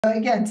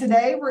Again,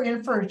 today we're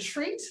in for a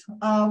treat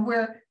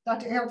where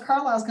Dr. Eric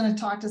Carlisle is going to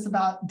talk to us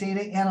about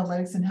data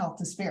analytics and health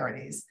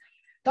disparities.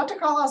 Dr.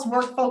 Carlisle's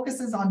work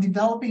focuses on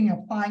developing and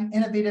applying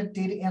innovative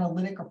data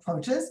analytic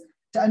approaches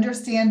to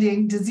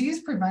understanding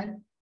disease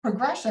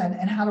progression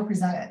and how to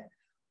present it.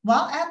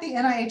 While at the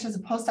NIH as a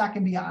postdoc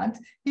and beyond,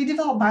 he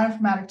developed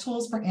bioinformatic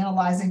tools for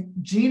analyzing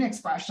gene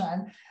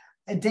expression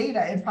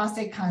data in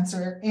prostate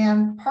cancer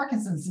and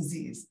Parkinson's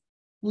disease.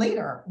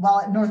 Later,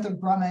 while at Northrop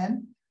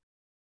Grumman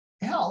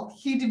Health,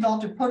 he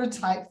developed a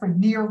prototype for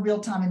near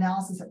real-time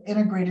analysis of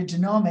integrated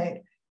genomic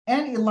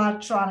and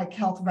electronic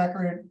health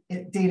record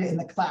data in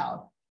the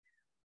cloud.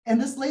 And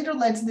this later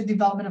led to the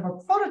development of a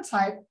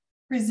prototype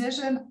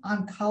precision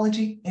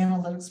oncology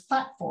analytics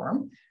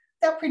platform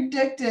that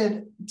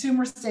predicted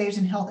tumor stage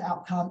and health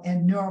outcome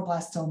in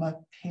neuroblastoma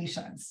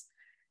patients.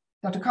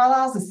 Dr.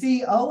 Carlisle is the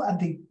CEO of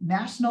the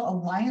National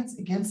Alliance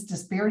Against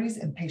Disparities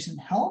in Patient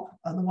Health,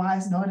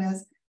 otherwise known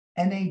as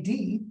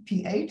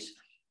NADPH,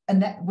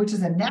 which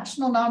is a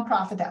national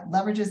nonprofit that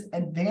leverages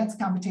advanced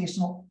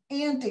computational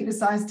and data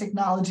science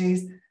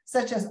technologies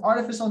such as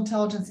artificial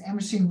intelligence and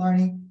machine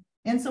learning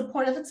in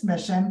support of its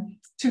mission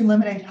to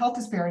eliminate health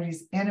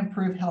disparities and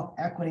improve health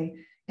equity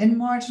in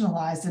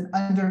marginalized and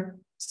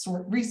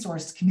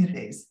under-resourced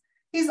communities.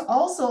 He's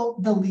also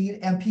the lead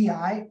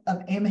MPI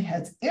of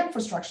AIM-AHEAD's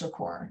Infrastructure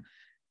Core.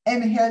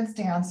 AIM-AHEAD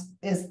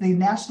is the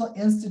National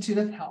Institute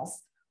of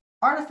Health's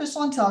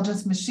Artificial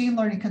Intelligence Machine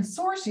Learning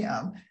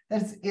Consortium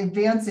that is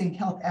advancing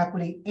health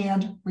equity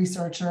and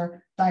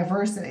researcher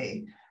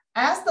diversity.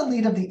 As the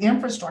lead of the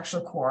Infrastructure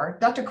Core,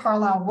 Dr.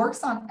 Carlisle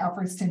works on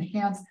efforts to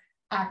enhance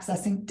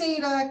accessing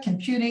data,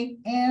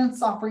 computing, and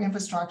software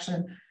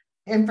infrastructure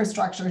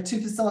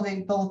to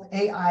facilitate both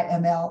AI,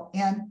 ML,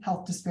 and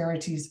health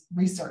disparities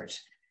research.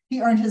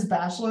 He earned his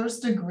bachelor's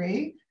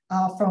degree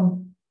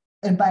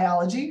in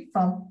biology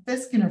from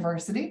Fisk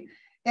University,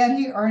 and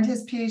he earned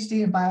his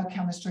PhD in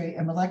biochemistry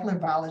and molecular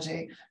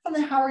biology from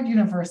the Howard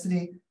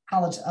University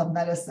College of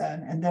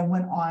Medicine, and then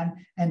went on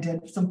and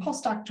did some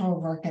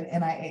postdoctoral work at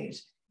NIH.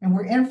 And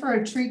we're in for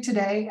a treat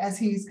today as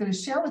he's going to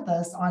share with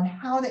us on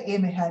how the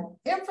AIM-AHEAD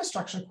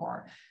Infrastructure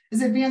Core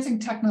is advancing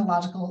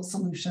technological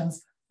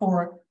solutions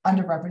for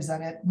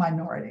underrepresented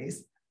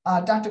minorities.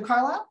 Dr.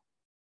 Carlisle?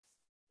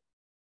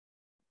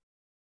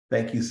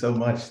 Thank you so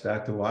much,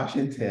 Dr.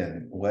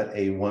 Washington. What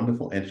a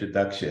wonderful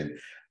introduction.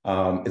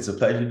 It's a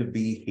pleasure to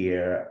be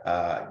here.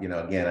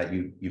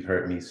 Again, you've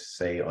heard me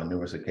say on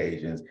numerous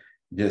occasions,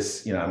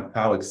 just,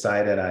 how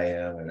excited I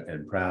am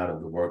and proud of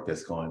the work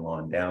that's going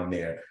on down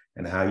there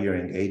and how you're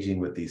engaging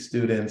with these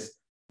students.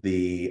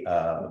 The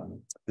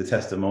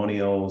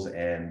testimonials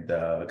and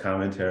the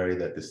commentary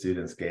that the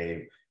students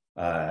gave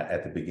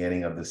at the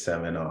beginning of the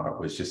seminar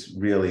was just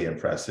really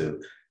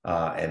impressive.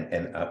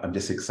 And I'm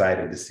just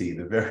excited to see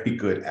the very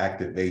good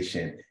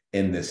activation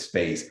in this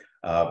space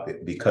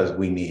because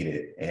we need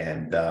it.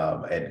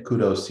 And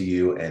kudos to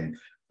you, and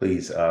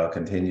please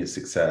continue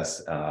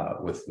success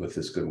with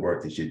this good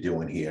work that you're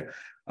doing here.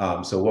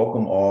 So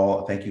welcome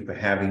all. Thank you for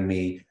having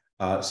me.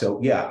 I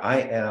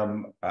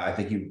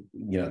think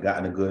you've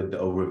gotten a good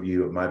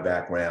overview of my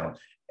background.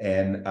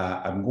 And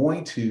I'm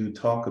going to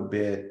talk a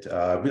bit,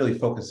 really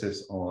focus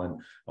this on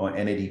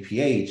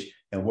NADPH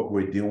and what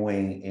we're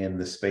doing in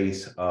the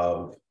space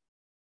of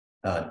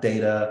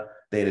data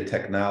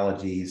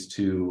technologies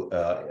to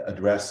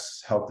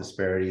address health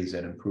disparities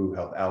and improve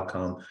health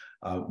outcome.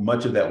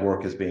 Much of that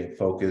work is being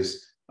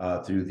focused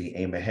through the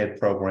AIM-AHEAD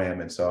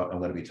program. And so I'm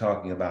going to be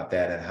talking about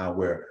that and how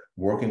we're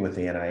working with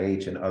the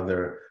NIH and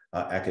other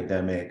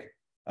academic,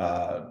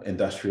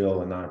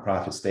 industrial, and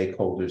nonprofit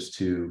stakeholders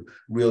to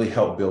really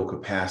help build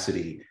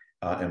capacity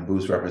and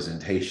boost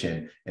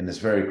representation in this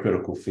very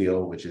critical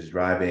field, which is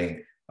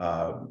driving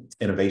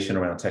innovation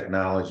around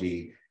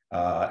technology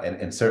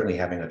and certainly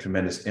having a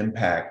tremendous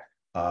impact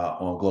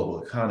on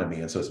global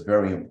economy. And so it's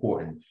very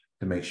important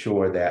to make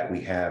sure that we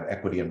have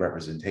equity and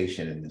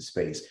representation in this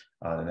space,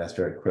 and that's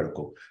very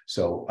critical.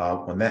 So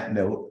on that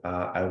note,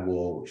 I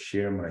will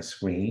share my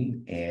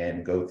screen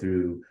and go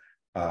through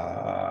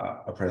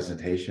a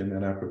presentation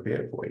that I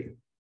prepared for you.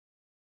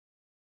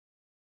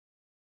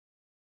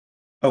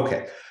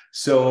 Okay,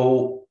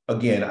 so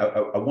again,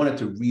 I wanted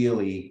to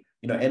really,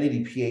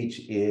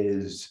 NADPH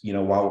is,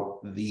 while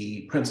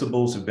the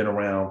principles have been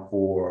around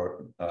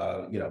for,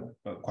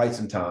 quite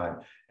some time,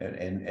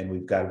 and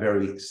we've got a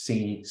very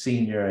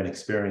senior and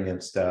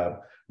experienced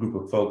group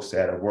of folks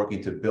that are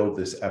working to build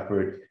this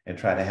effort and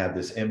try to have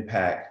this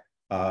impact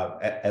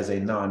as a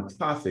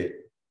nonprofit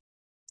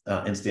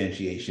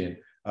instantiation.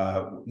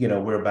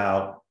 We're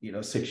about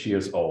 6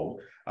 years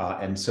old.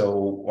 And so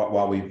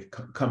while we've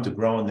come to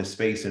grow in this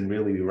space and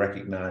really be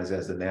recognized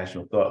as the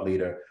national thought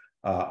leader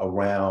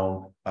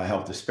around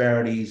health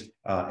disparities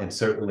and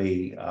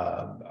certainly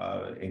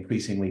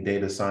increasingly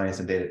data science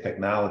and data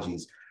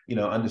technologies,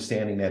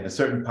 understanding that in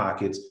certain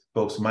pockets,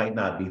 folks might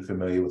not be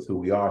familiar with who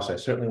we are. So I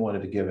certainly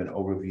wanted to give an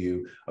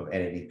overview of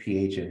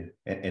NADPH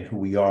and who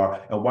we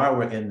are and why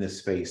we're in this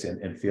space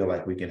and feel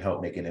like we can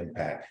help make an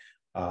impact.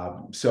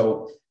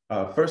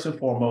 First and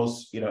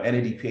foremost,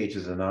 NADPH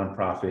is a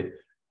nonprofit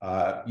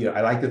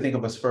I like to think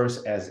of us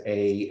first as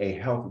a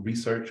health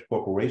research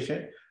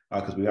corporation,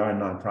 because we are a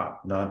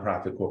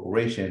nonprofit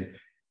corporation,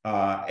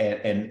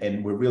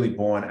 and we're really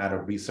born out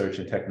of research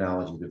and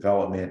technology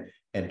development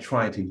and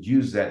trying to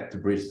use that to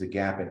bridge the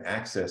gap in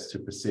access to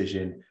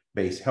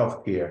precision-based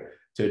healthcare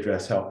to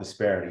address health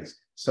disparities.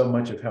 So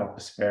much of health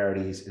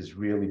disparities is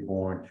really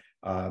born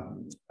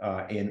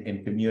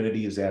in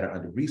communities that are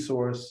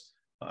under-resourced,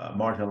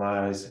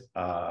 marginalized,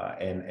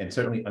 and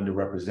certainly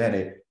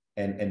underrepresented.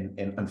 And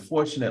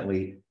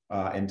unfortunately,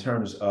 in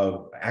terms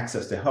of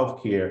access to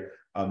healthcare,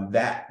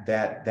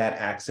 that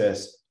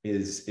access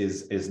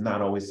is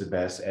not always the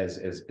best,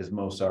 as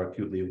most are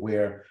acutely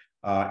aware.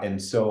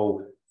 And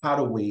so, how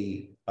do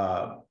we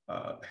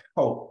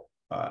help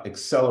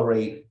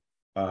accelerate,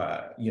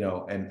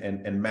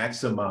 and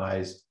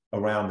maximize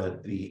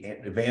around the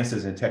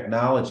advances in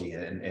technology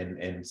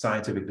and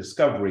scientific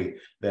discovery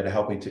that are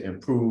helping to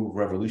improve,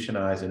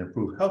 revolutionize, and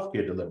improve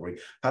healthcare delivery?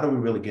 How do we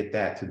really get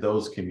that to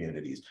those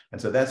communities? And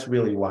so that's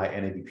really why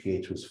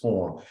NADPH was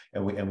formed.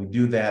 And we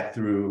do that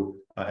through,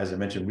 as I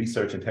mentioned,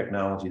 research and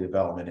technology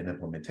development and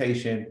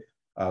implementation,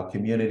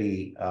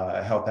 community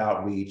health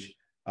outreach,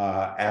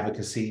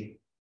 advocacy,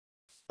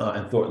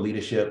 and thought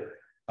leadership,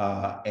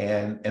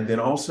 and then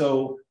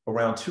also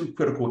around two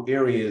critical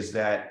areas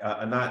that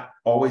are not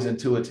always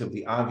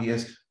intuitively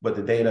obvious, but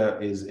the data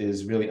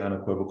is really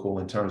unequivocal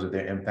in terms of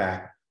their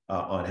impact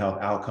on health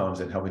outcomes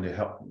and helping to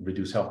help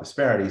reduce health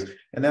disparities.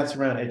 And that's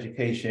around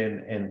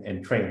education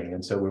and training.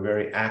 And so we're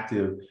very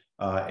active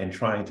in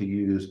trying to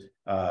use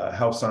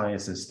health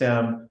science and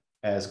STEM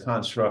as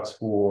constructs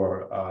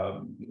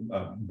for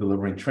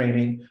delivering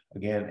training,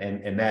 again,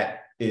 and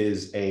that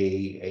is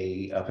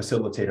a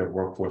facilitator of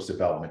workforce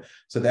development.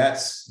 So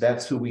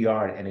that's who we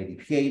are at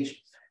NADPH.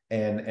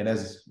 And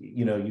as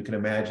you can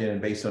imagine,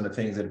 based on the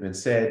things that have been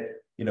said,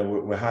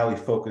 we're highly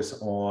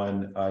focused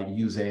on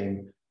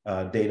using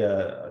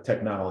data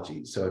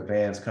technology, so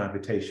advanced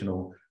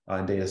computational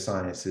and data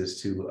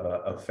sciences to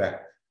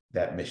affect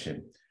that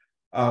mission.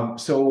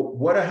 So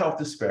what are health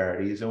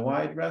disparities and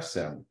why address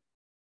them?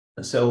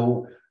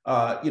 So,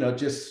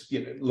 just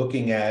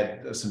looking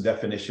at some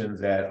definitions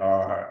that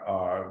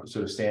are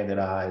sort of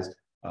standardized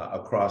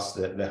across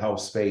the health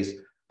space,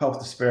 health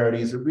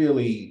disparities are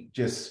really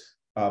just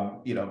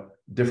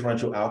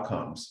differential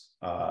outcomes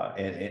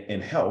in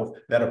health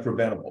that are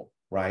preventable,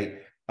 right?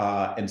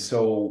 And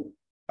so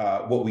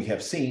what we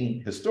have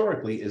seen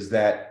historically is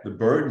that the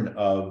burden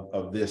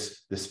of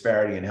this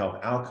disparity in health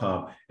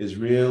outcome is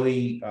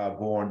really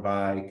borne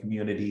by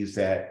communities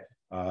that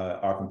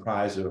are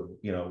comprised of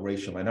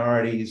racial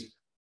minorities,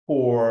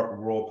 poor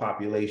rural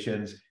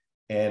populations,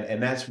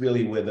 and that's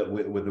really where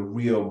the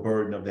real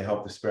burden of the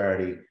health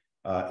disparity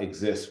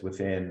exists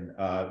within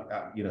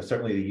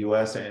certainly the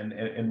U.S.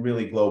 and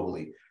really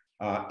globally.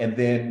 And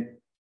then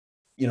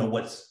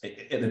what's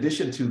in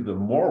addition to the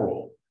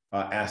moral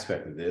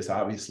aspect of this,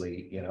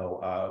 obviously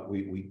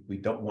we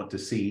don't want to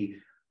see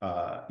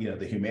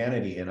the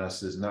humanity in us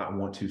does not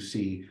want to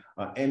see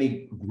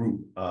any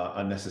group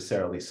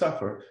unnecessarily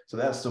suffer. So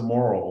that's the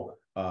moral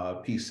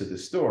piece of the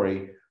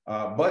story.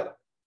 But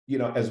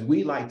as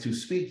we like to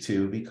speak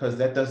to, because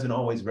that doesn't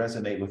always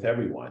resonate with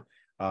everyone.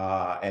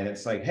 And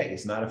it's like, hey,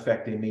 it's not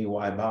affecting me,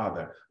 why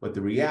bother? But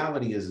the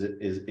reality is,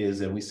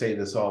 and we say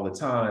this all the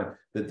time,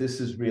 that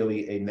this is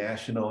really a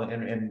national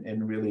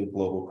and really a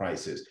global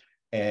crisis.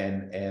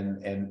 And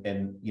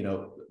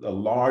a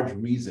large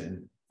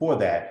reason for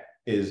that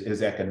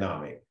is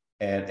economic.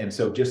 And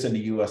so just in the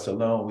US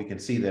alone, we can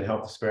see that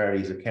health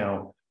disparities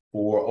account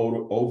for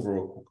over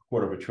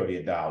 $250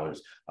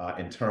 billion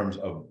in terms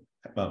of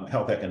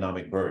health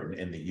economic burden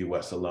in the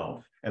US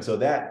alone. And so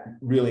that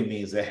really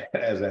means that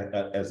as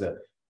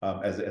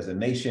a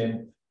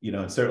nation,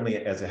 and certainly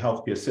as a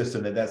healthcare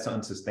system, that's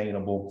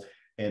unsustainable.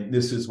 And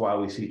this is why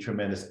we see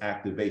tremendous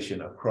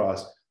activation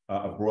across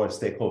a broad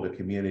stakeholder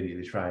community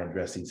to try and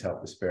address these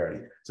health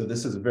disparities. So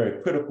this is a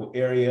very critical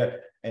area.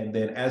 And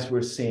then as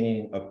we're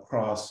seeing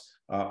across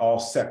all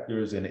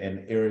sectors and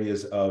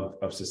areas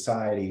of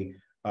society,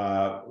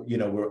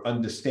 we're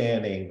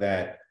understanding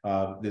that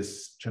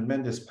this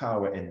tremendous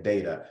power in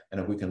data, and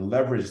if we can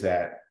leverage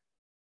that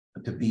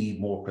to be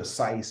more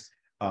precise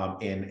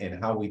in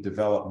how we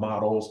develop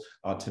models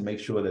to make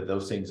sure that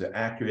those things are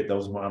accurate,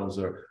 those models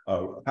are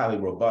highly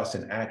robust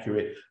and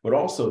accurate, but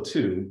also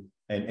too,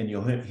 and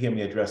you'll hear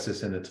me address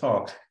this in the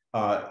talk,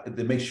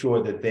 to make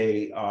sure that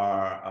they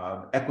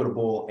are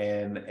equitable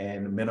and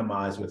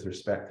minimized with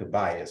respect to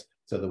bias,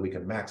 so that we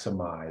can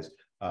maximize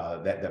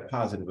that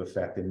positive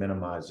effect and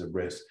minimize the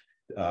risk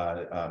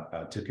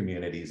to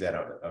communities that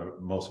are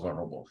most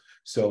vulnerable.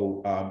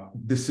 So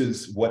this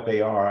is what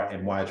they are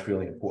and why it's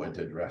really important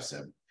to address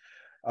them.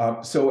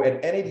 So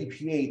at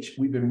NADPH,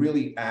 we've been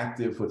really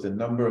active with a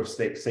number of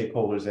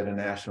stakeholders at a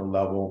national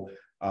level,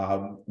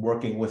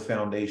 working with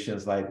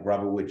foundations like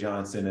Robert Wood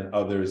Johnson and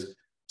others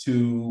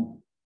to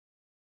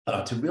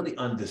really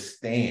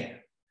understand,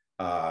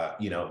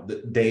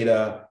 the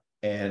data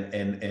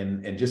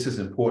and just as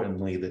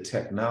importantly, the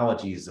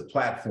technologies, the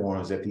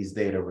platforms that these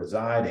data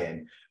reside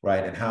in,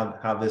 right? And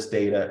how this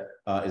data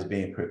is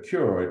being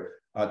procured,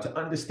 to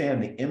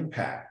understand the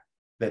impact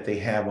that they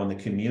have on the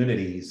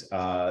communities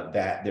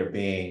that they're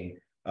being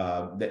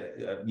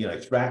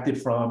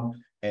extracted from,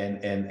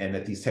 and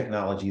that these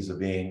technologies are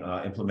being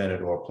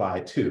implemented or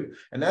applied to.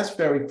 And that's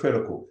very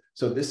critical.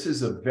 So this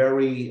is a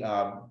very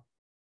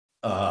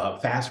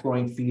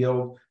fast-growing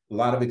field, a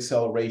lot of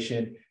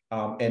acceleration,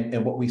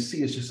 and what we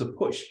see is just a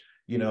push,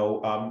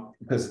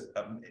 because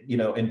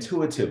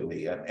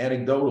intuitively and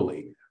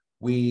anecdotally,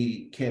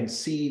 we can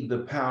see the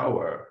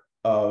power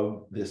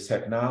of this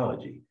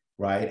technology,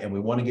 right? And we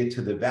want to get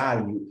to the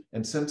value.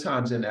 And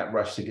sometimes in that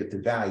rush to get the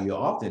value,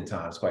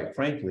 oftentimes, quite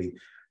frankly,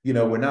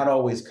 we're not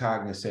always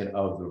cognizant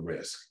of the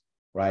risk,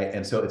 right?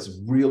 And so it's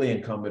really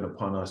incumbent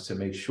upon us to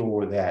make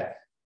sure that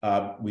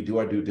we do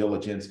our due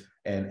diligence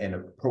and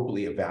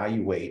appropriately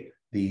evaluate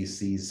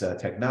these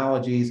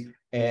technologies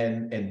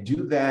and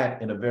do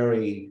that in a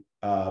very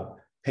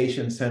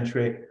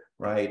patient-centric,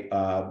 right,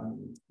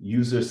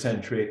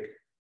 user-centric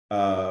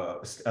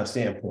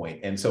standpoint.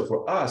 And so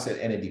for us at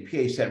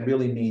NADPH, that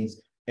really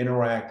means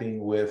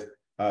interacting with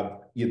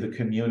the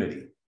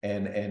community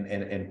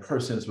and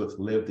persons with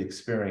lived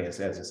experience,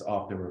 as it's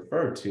often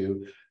referred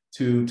to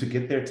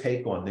get their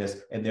take on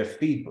this and their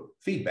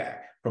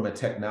feedback from a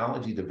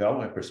technology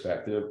development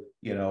perspective.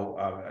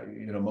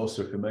 Most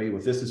are familiar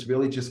with this. It's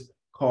really just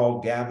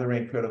called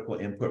gathering critical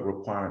input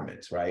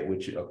requirements, right?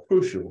 Which are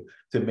crucial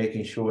to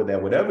making sure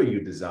that whatever you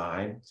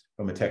design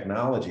from a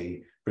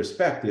technology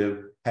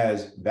perspective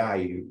has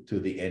value to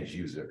the end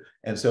user.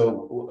 And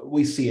so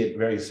we see it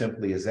very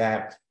simply as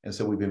that. And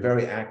so we've been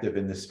very active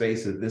in this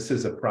space. This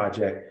is a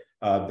project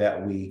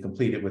that we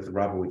completed with the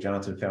Robert Wood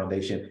Johnson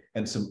Foundation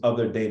and some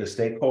other data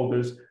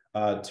stakeholders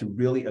to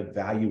really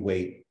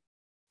evaluate,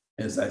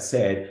 as I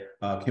said,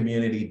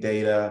 community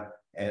data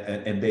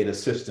and data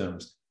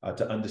systems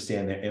to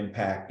understand their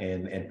impact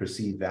and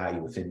perceived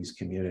value within these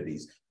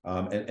communities.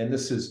 And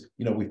this is,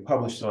 we've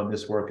published on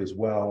this work as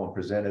well and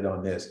presented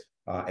on this.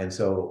 And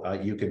so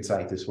you can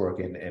cite this work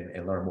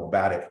and learn more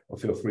about it, or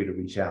feel free to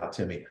reach out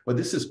to me. But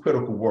this is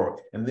critical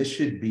work, and this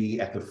should be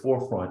at the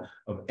forefront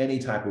of any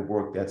type of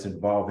work that's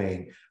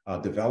involving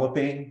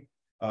developing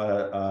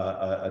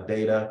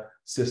data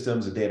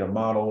systems and data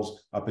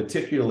models,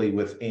 particularly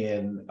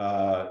within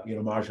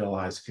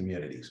marginalized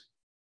communities.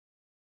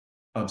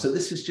 So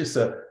this is just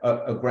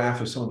a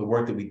graph of some of the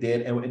work that we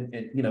did,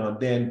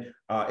 and then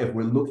if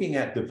we're looking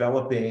at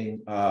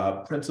developing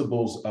good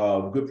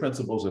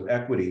principles of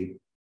equity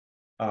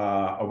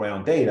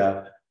around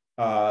data,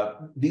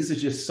 these are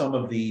just some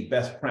of the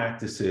best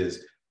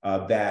practices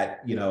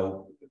that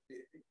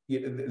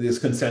there's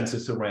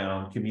consensus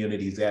around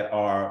communities that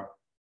are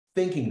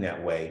thinking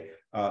that way.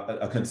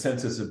 A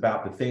consensus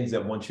about the things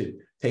that one should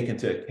take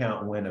into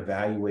account when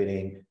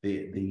evaluating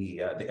the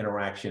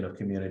interaction of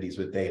communities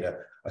with data,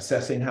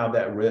 assessing how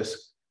that risk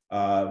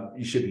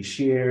should be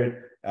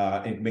shared,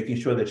 and making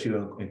sure that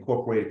you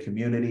incorporate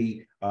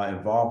community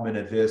involvement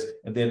in this.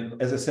 And then,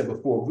 as I said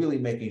before, really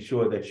making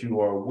sure that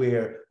you are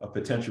aware of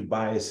potential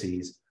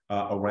biases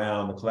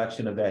around the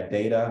collection of that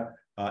data,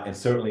 and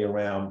certainly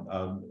around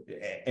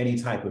any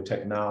type of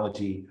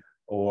technology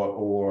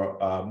or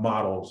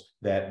models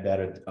that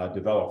are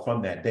developed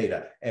from that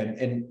data.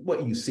 And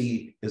what you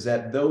see is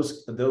that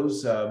those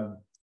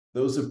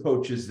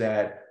approaches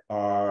that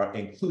are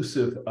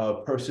inclusive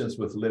of persons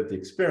with lived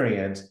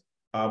experience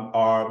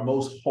are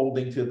most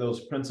holding to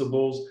those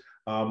principles,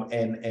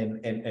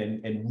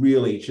 and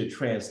really should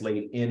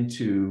translate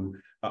into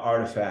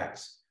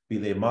artifacts, be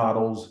they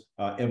models,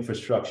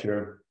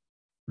 infrastructure,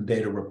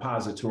 data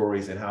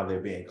repositories, and how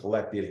they're being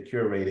collected and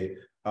curated,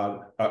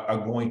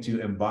 are going to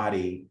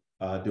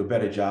do a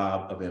better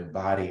job of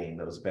embodying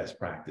those best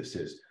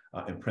practices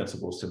and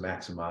principles to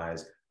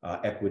maximize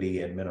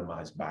equity and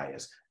minimize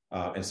bias.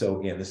 And so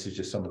again, this is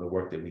just some of the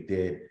work that we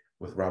did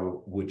with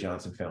Robert Wood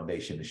Johnson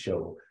Foundation to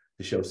show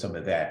some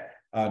of that.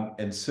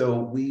 And so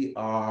we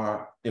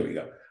are, there we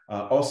go,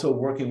 also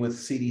working with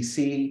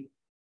CDC,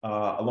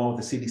 along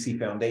with the CDC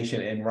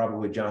Foundation and Robert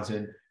Wood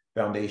Johnson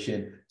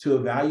Foundation, to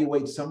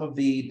evaluate some of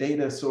the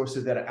data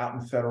sources that are out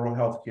in federal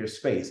healthcare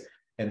space.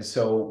 And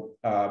so,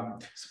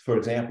 for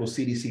example,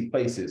 CDC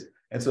Places.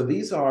 And so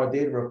these are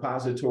data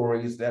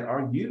repositories that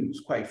are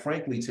used, quite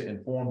frankly, to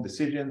inform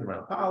decisions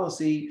around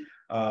policy,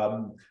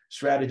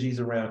 strategies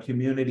around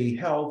community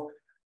health.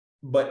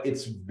 But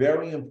it's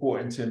very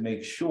important to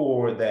make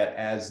sure that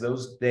as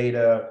those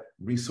data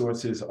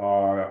resources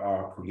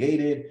are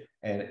created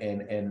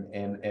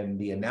and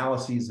the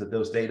analyses of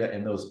those data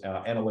and those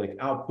analytic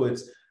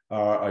outputs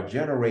are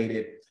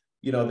generated,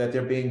 that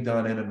they're being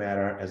done in a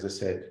manner, as I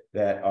said,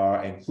 that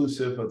are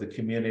inclusive of the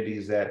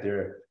communities that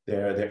they're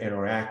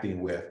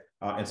interacting with.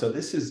 And so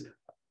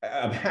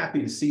I'm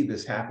happy to see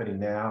this happening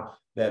now,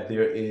 that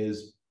there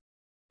is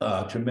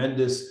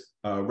tremendous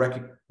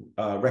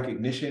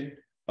recognition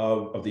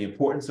of the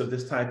importance of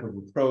this type of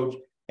approach.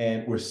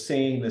 And we're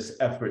seeing this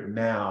effort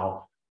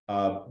now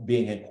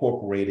being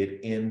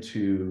incorporated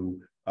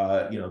into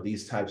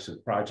these types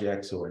of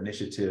projects or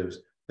initiatives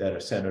that are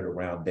centered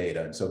around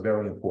data. And so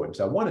very important.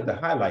 So I wanted to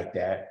highlight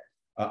that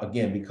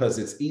again, because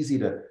it's easy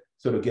to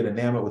sort of get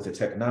enamored with the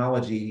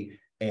technology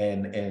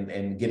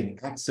and getting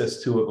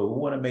access to it, but we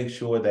want to make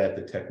sure that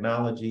the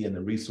technology and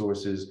the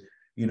resources,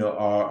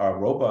 are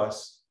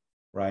robust,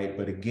 right?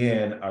 But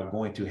again, are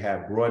going to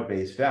have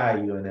broad-based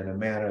value and in a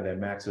manner that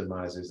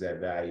maximizes that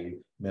value,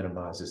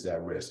 minimizes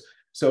that risk.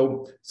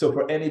 So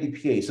for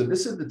NADPH, so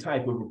this is the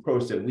type of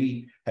approach that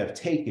we have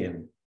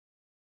taken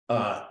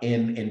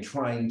in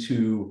trying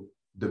to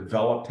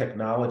develop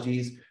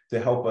technologies to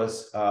help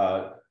us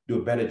do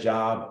a better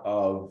job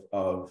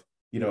of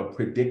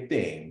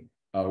predicting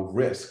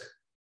risk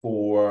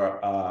for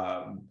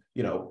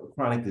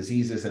chronic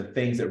diseases and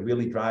things that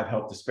really drive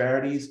health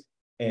disparities,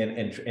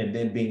 and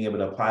then being able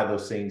to apply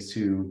those things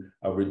to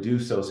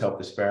reduce those health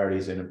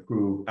disparities and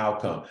improve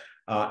outcome.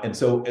 And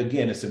so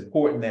again, it's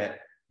important that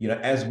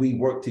as we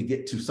work to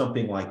get to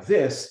something like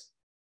this,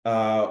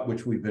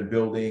 which we've been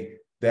building,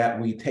 that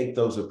we take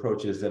those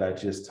approaches that I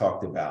just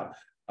talked about.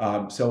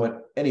 So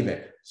in any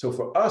event, so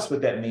for us,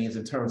 what that means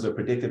in terms of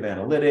predictive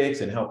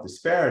analytics and health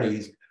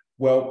disparities,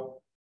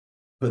 well,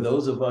 for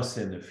those of us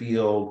in the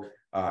field,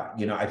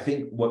 I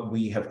think what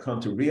we have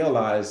come to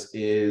realize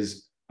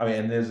is,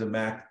 and there's a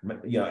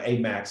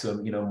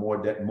maxim,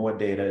 more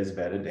data is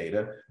better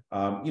data,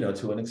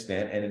 to an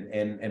extent,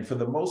 and for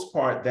the most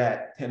part,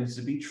 that tends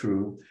to be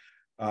true.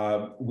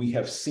 We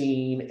have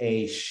seen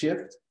a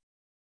shift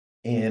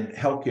in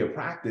healthcare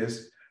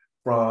practice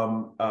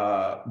from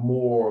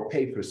more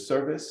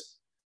pay-for-service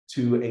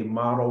to a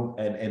model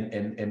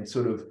and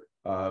sort of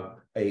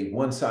a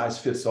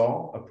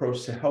one-size-fits-all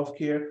approach to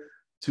healthcare,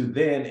 to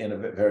then, in a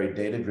very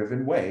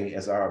data-driven way,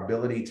 as our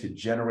ability to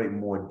generate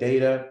more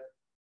data,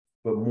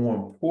 but more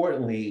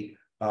importantly,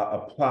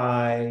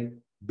 apply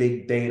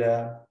big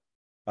data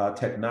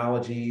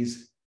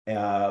technologies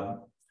and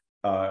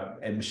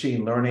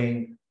machine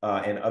learning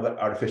and other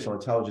artificial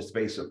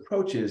intelligence-based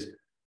approaches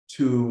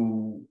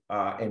to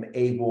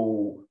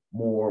enable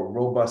more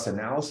robust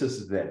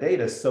analysis of that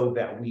data so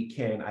that we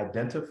can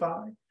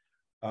identify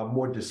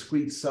more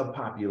discrete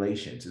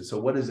subpopulations. And so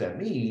what does that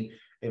mean?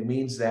 It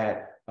means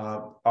that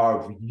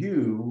our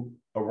view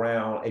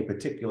around a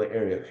particular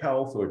area of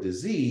health or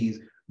disease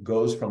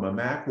goes from a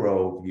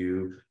macro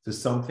view to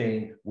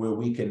something where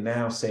we can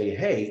now say,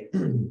 hey,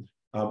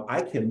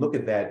 I can look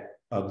at that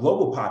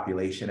global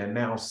population and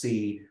now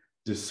see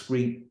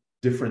discrete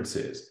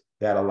differences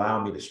that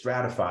allow me to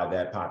stratify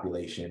that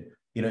population,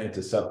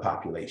 into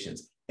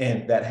subpopulations.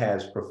 And that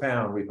has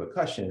profound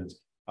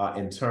repercussions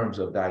in terms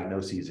of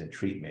diagnoses and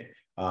treatment.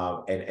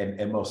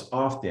 And most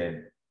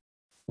often,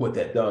 what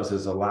that does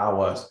is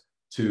allow us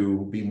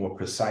to be more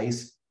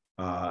precise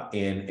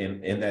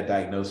in that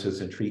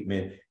diagnosis and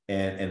treatment,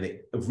 and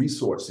the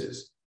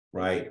resources,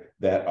 right,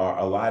 that are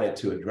allotted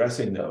to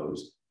addressing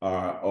those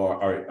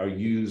are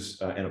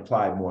used and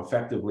applied more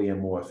effectively and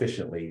more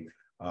efficiently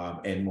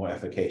and more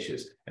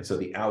efficacious. And so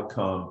the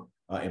outcome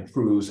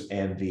improves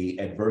and the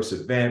adverse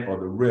event or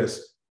the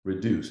risk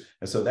reduced.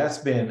 And so that's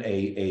been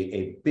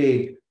a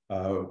big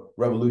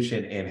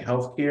revolution in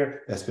healthcare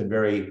that's been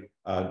very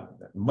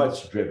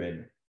much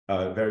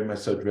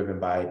so driven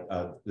by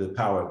the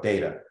power of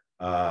data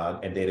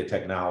and data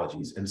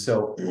technologies. And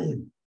so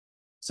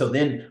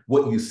then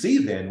what you see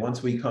then,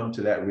 once we come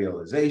to that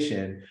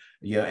realization,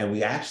 and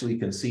we actually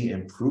can see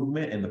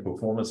improvement in the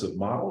performance of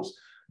models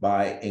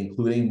by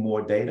including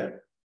more data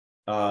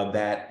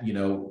that,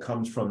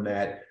 comes from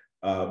that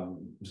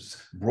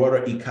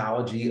broader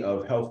ecology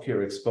of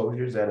healthcare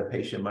exposures that a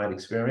patient might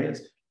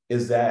experience,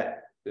 is that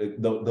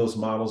those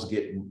models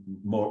get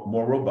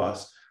more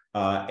robust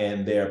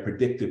and their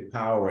predictive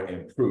power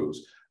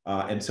improves.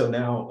 And so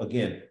now,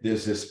 again,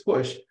 there's this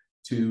push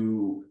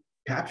to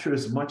capture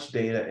as much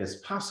data as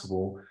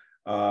possible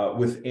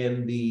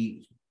within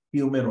the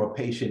human or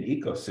patient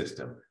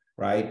ecosystem,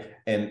 right?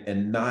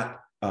 And not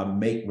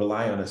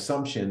rely on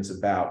assumptions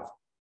about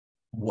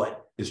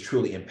what is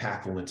truly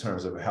impactful in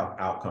terms of a health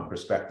outcome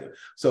perspective.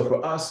 So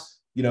for us,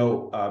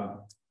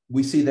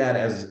 we see that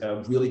as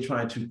really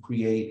trying to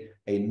create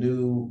a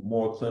new,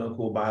 more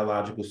clinical,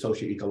 biological,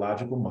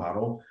 socio-ecological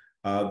model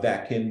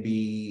that can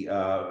be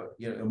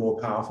more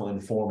powerful in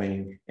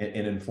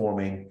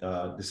informing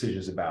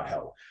decisions about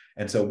health.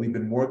 And so we've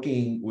been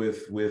working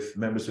with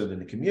members within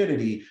the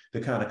community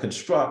to kind of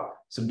construct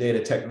some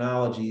data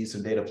technologies,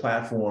 some data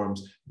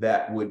platforms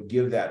that would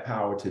give that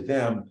power to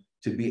them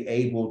to be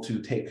able to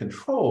take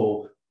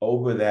control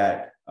over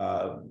that,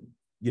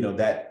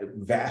 that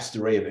vast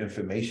array of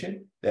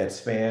information that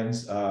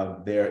spans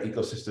their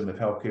ecosystem of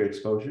healthcare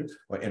exposure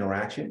or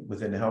interaction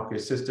within the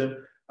healthcare system,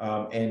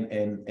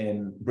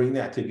 and bring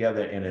that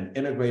together in an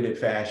integrated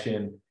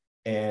fashion,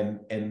 and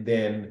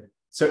then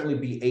certainly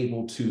be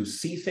able to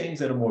see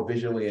things in a more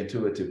visually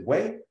intuitive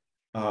way,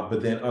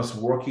 but then us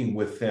working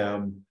with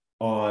them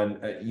on,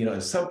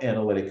 in some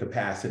analytic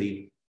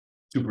capacity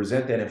to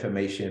present that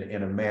information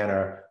in a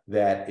manner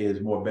that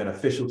is more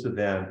beneficial to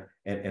them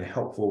and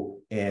helpful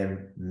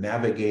in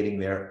navigating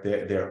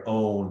their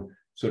own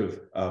sort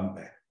of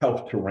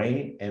health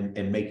terrain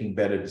and making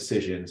better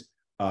decisions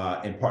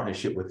in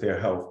partnership with their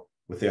health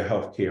with their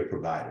healthcare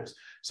providers.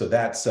 So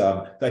that's,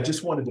 I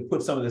just wanted to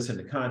put some of this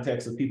into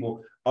context so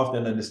people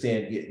often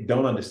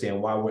don't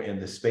understand why we're in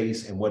the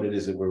space and what it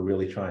is that we're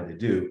really trying to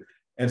do.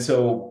 And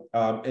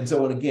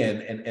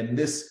again,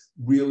 this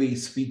really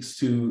speaks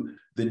to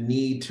the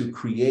need to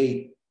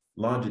create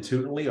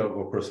longitudinally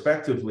or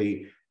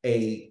prospectively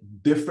a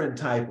different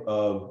type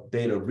of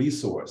data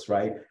resource,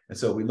 right? And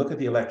so we look at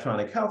the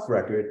electronic health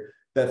record,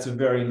 that's a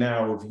very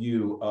narrow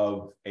view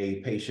of a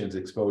patient's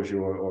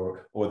exposure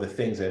or the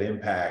things that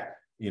impact,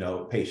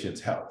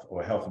 patient's health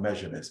or health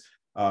measurements.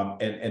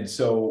 And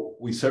so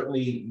we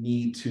certainly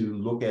need to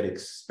look at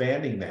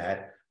expanding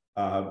that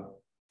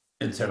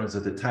in terms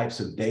of the types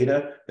of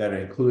data that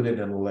are included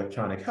in an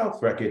electronic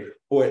health record,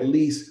 or at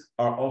least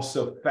are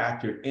also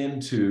factored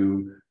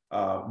into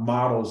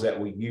models that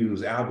we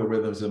use,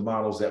 algorithms and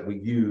models that we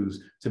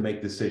use to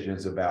make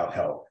decisions about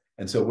health.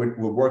 And so we're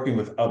working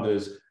with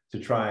others to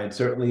try and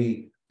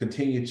certainly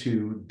continue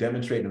to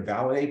demonstrate and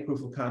validate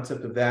proof of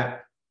concept of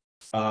that,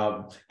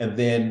 and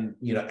then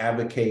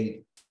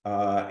advocate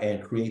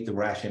and create the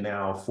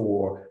rationale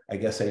for, I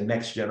guess, a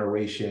next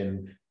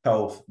generation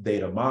health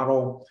data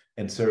model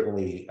and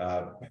certainly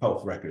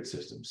health record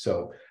systems.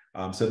 So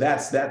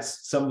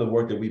that's some of the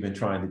work that we've been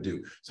trying to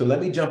do. So let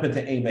me jump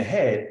into AIM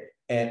Ahead.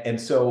 And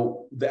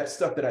so that's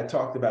stuff that I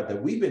talked about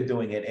that we've been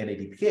doing at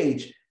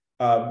NADPH,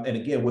 and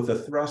again, with a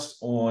thrust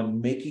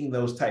on making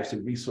those types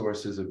of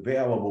resources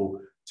available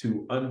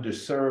to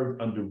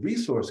underserved,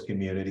 under-resourced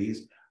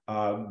communities.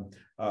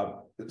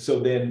 So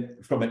then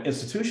from an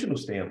institutional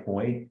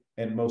standpoint,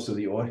 and most of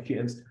the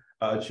audience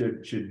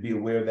should be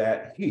aware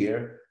that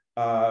here,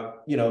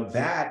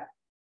 that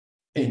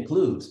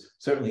includes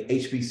certainly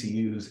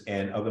HBCUs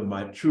and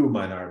other true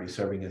minority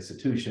serving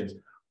institutions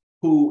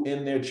who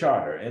in their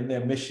charter and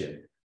their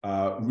mission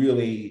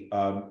really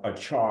are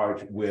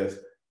charged with,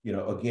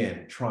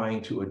 again,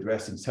 trying to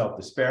address these health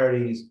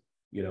disparities,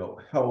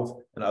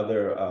 health and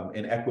other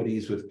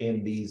inequities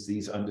within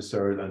these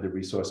underserved,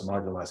 under-resourced,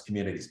 marginalized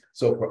communities.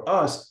 So for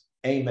us,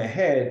 AIM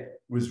Ahead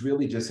was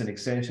really just an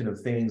extension of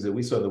things that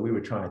we saw that we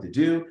were trying to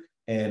do.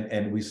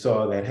 And we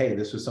saw that, hey,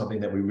 this was something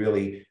that we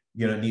really,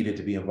 needed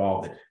to be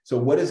involved in. So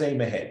what is AIM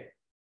Ahead?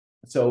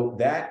 So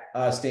that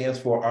stands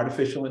for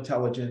Artificial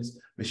Intelligence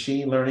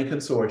Machine Learning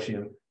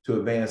Consortium to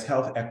Advance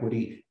Health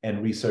Equity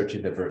and Research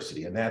and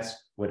Diversity. And that's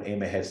what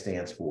AIM Ahead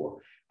stands for.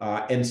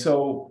 And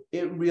so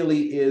it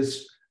really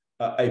is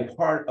a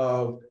part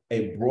of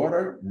a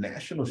broader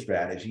national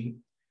strategy,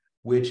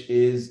 which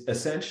is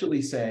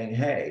essentially saying,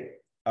 hey,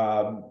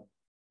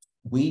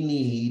 we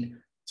need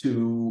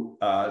to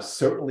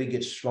certainly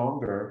get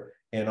stronger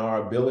in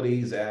our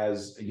abilities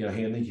as, here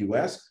in the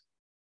US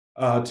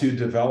to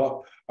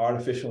develop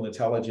artificial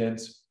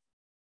intelligence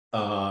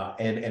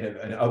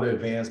and other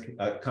advanced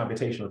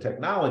computational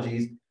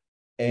technologies.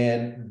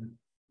 And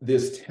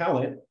this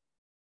talent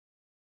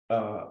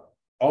all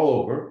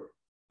over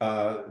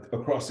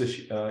across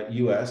the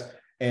US,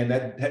 and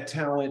that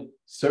talent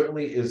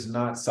certainly is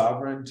not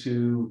sovereign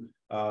to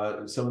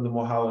some of the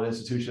more hallowed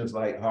institutions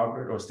like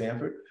Harvard or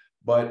Stanford,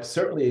 but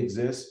certainly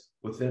exists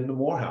within the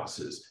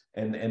Morehouses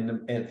and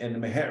the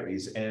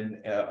Meharys and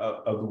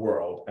of the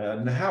world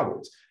and the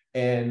Howards.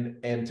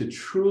 And to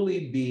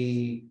truly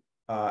be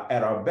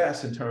at our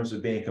best in terms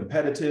of being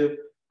competitive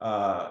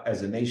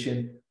as a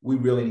nation, we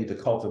really need to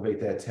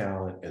cultivate that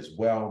talent as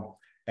well.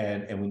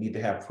 And we need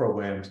to have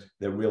programs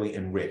that really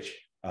enrich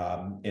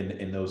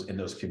in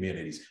those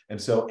communities. And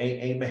so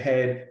AIM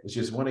Ahead is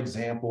just one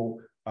example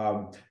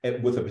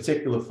with a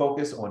particular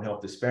focus on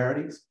health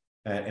disparities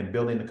and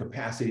building the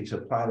capacity to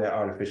apply that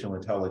artificial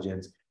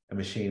intelligence and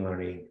machine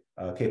learning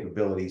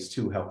capabilities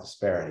to health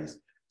disparities.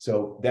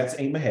 So that's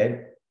AIM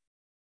Ahead.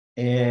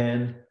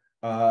 And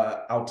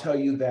I'll tell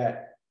you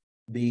that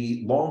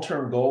the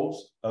long-term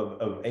goals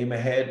of AIM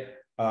Ahead,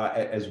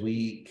 as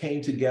we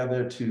came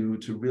together to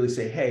really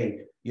say, hey,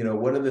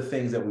 what are the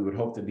things that we would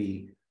hope to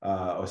be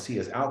or see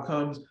as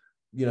outcomes?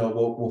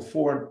 Well,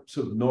 four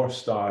sort of North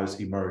Stars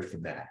emerge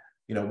from that.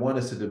 One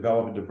is to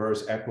develop a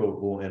diverse,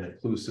 equitable, and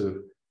inclusive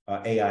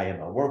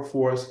AI/ML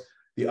workforce.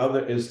 The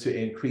other is to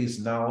increase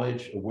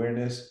knowledge,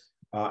 awareness,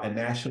 and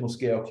national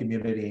scale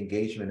community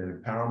engagement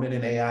and empowerment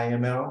in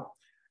AI/ML.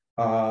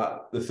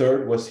 The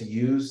third was to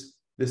use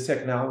this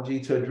technology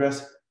to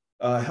address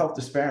health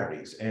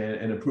disparities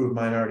and improve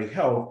minority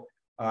health.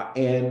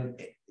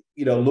 And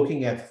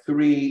looking at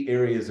three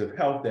areas of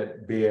health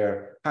that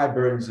bear high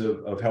burdens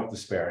of health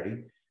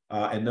disparity,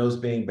 and those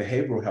being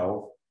behavioral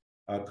health,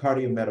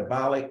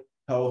 cardiometabolic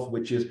health,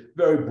 which is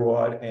very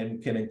broad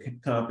and can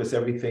encompass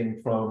everything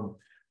from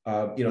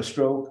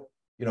stroke,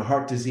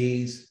 heart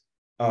disease,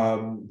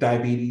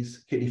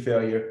 diabetes, kidney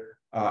failure.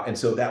 And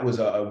so that was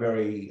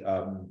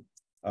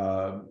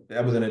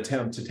that was an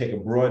attempt to take a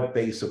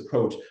broad-based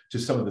approach to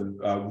some of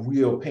the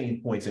real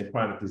pain points in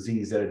chronic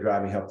disease that are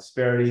driving health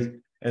disparities.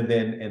 And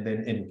then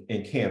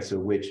in cancer,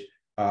 which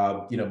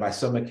by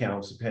some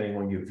accounts, depending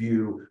on your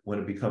view, when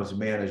it becomes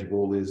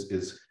manageable,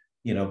 is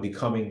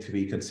becoming to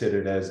be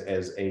considered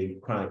as a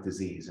chronic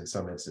disease in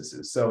some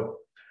instances. So,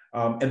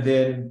 and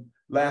then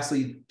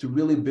lastly, to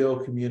really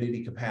build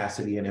community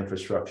capacity and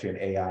infrastructure in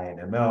AI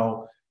and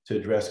ML, to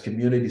address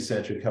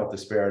community-centric health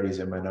disparities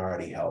and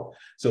minority health.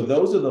 So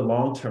those are the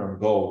long-term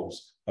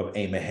goals of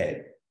Aim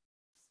Ahead.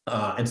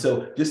 And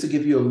so just to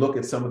give you a look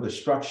at some of the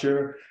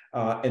structure,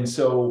 and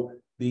so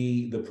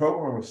the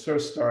program was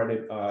first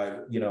started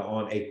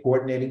on a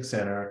coordinating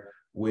center,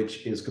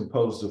 which is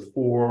composed of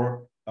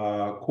 4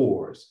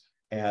 cores: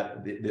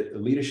 the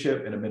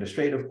leadership and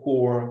administrative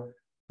core,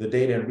 the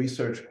data and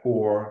research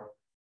core,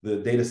 the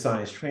data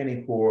science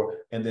training core,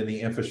 and then the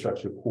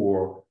infrastructure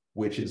core,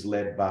 which is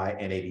led by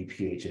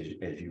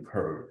NADPH, as you've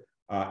heard.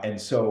 And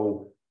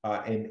so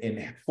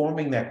in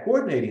forming that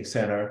coordinating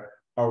center,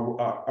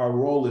 our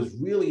role is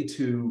really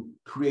to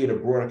create a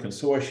broader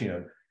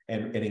consortium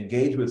and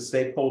engage with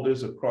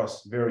stakeholders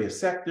across various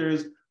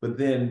sectors, but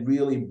then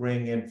really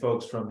bring in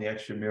folks from the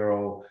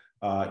extramural,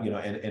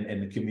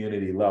 and the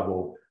community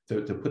level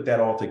to put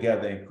that all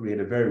together and create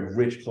a very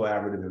rich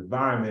collaborative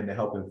environment to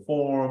help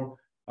inform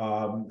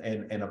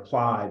and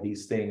apply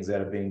these things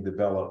that are being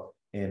developed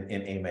in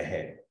Aim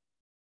Ahead.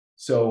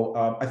 So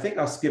I think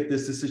I'll skip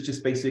this. This is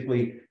just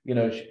basically,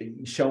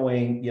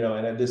 showing,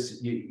 and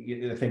this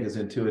I think is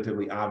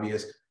intuitively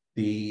obvious,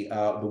 the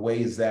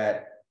ways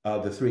that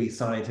the 3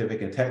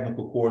 scientific and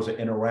technical cores are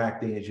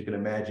interacting, as you can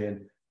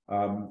imagine.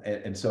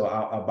 And so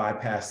I'll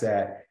bypass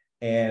that.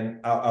 And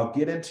I'll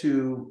get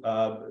into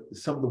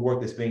some of the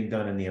work that's being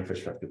done in the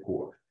infrastructure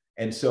core.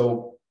 And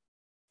so,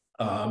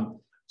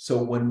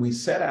 so when we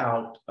set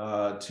out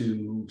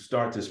to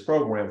start this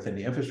program within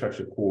the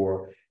infrastructure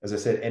core, as I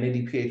said,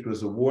 NADPH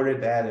was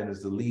awarded that and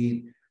is the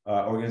lead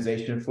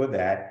organization for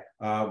that.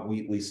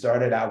 We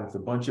started out with a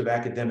bunch of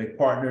academic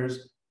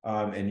partners,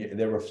 and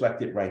they're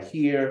reflected right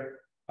here.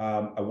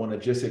 I want to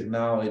just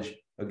acknowledge,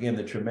 again,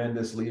 the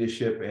tremendous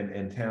leadership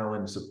and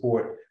talent and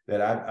support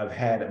that I've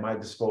had at my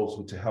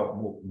disposal to help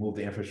move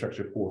the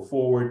infrastructure core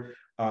forward.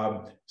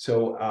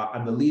 So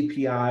I'm the lead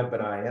PI,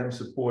 but I am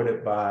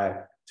supported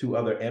by 2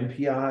 other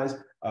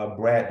MPIs,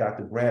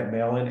 Dr. Brad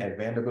Mellon at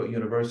Vanderbilt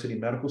University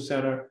Medical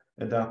Center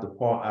and Dr.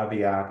 Paul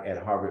Aviak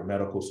at Harvard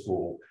Medical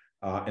School.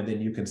 And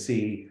then you can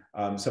see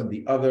some of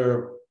the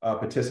other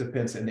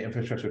participants in the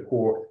infrastructure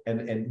core,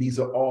 and these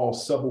are all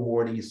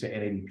subawardees to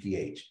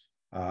NADPH.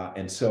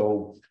 And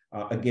so,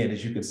 again,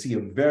 as you can see, a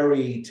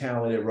very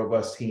talented,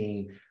 robust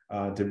team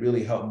to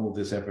really help move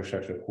this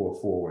infrastructure core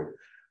forward.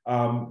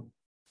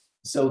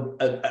 So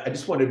I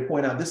just wanted to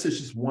point out, this is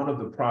just one of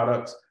the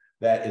products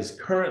that is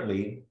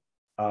currently,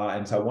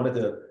 and so I wanted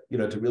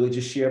to, to really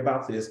just share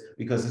about this,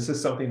 because this is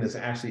something that's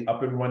actually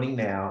up and running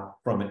now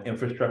from an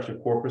infrastructure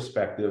core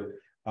perspective.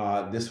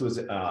 This was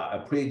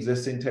a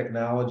pre-existing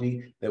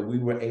technology that we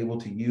were able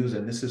to use,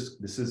 and this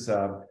is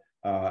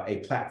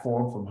a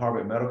platform from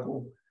Harvard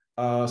Medical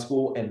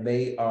School, and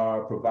they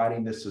are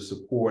providing this to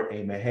support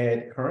Aim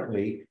Ahead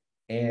currently,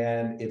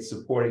 and it's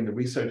supporting the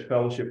research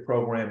fellowship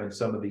program and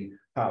some of the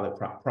pilot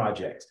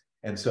projects.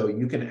 And so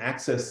you can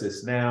access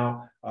this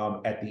now.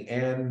 At the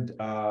end,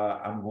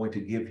 I'm going to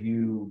give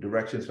you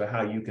directions for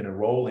how you can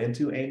enroll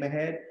into Aim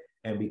Ahead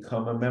and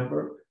become a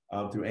member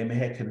through Aim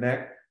Ahead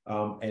Connect.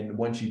 And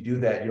once you do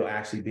that, you'll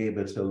actually be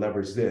able to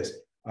leverage this.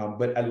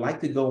 But I'd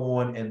like to go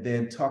on and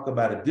then talk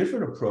about a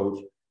different approach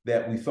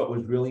that we felt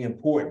was really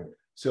important.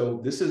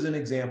 So this is an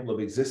example of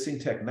existing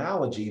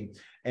technology.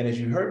 And as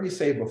you heard me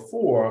say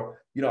before,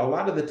 a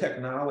lot of the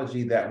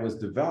technology that was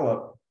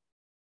developed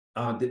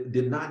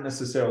did not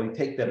necessarily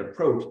take that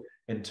approach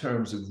in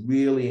terms of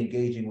really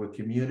engaging with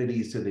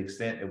communities to the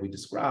extent that we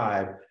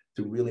describe,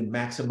 to really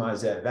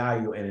maximize that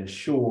value and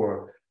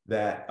ensure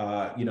that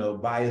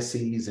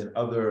biases and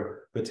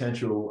other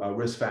potential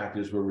risk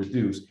factors were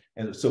reduced.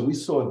 And so we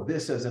saw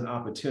this as an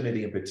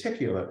opportunity in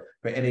particular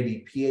for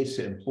NADPH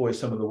to employ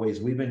some of the ways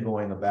we've been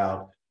going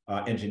about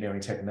engineering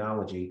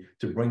technology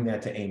to bring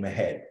that to Aim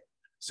Ahead.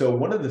 So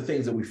one of the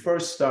things that we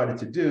first started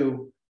to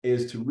do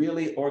is to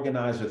really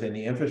organize within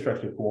the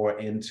infrastructure core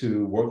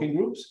into working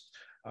groups,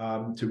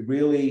 to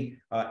really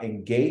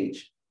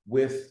engage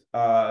with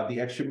the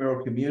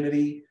extramural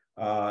community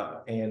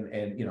and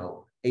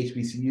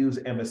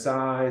HBCUs,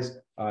 MSIs,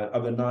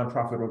 other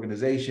nonprofit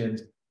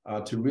organizations,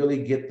 to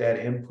really get that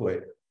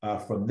input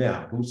from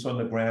them, boots on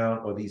the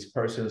ground, or these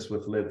persons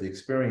with lived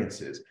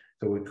experiences.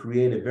 So we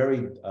created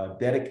very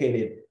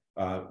dedicated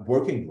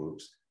working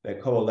groups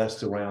that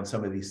coalesced around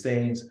some of these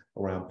things,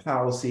 around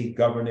policy,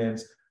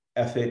 governance,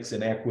 ethics,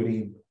 and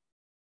equity,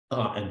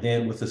 and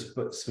then with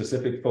a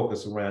specific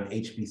focus around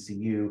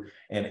HBCU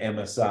and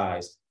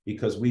MSIs,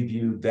 because we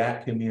view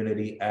that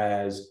community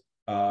as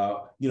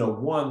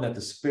one, that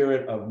the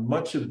spirit of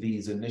much of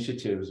these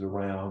initiatives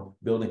around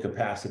building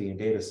capacity and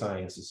data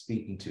science is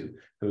speaking to.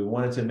 So we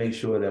wanted to make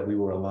sure that we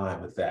were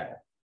aligned with that.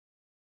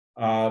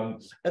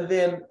 And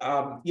then,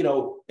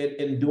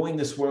 in doing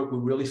this work, we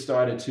really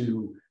started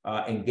to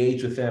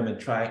engage with them and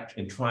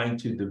trying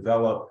to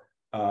develop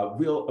a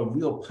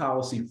real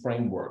policy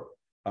framework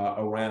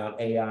around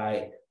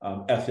AI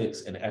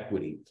ethics and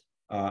equity.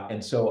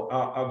 And so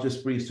I'll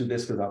just breeze through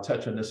this because I'll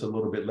touch on this a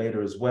little bit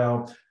later as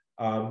well.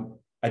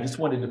 I just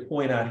wanted to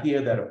point out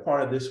here that a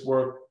part of this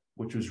work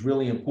which was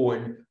really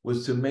important,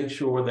 was to make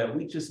sure that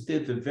we just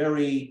did the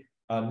very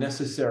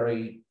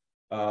necessary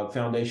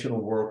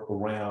foundational work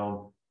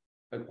around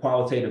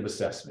qualitative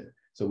assessment.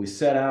 So we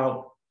set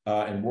out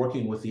and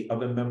working with the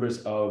other members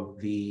of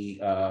the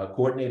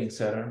coordinating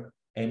center,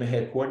 AIM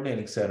Ahead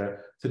Coordinating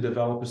Center, to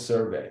develop a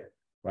survey,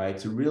 right?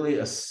 To really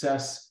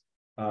assess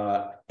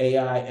AI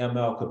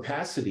ML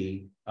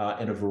capacity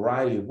in a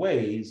variety of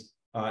ways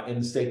in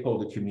the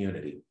stakeholder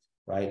community,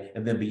 right?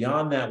 And then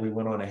beyond that, we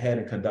went on ahead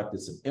and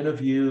conducted some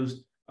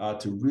interviews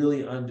to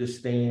really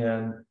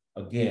understand,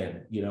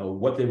 again,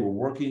 what they were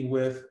working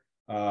with,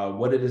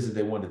 what it is that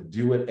they wanted to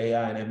do with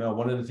AI and ML.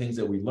 One of the things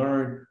that we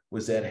learned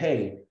was that,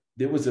 hey,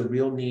 there was a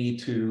real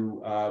need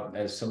to,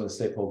 as some of the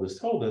stakeholders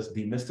told us,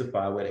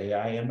 demystify what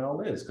AI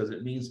ML is, because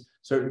it means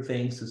certain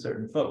things to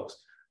certain folks,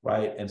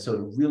 right? And so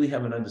to really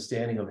have an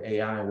understanding of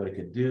AI and what it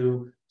could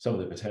do, some of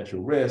the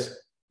potential risks,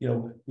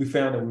 we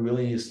found that we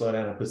really need to slow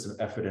down and put some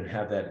effort and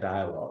have that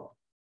dialogue.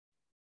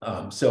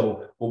 But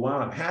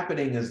while it's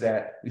happening is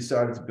that we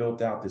started to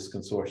build out this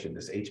consortium,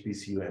 this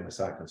HBCU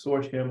MSI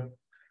consortium.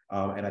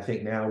 And I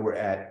think now we're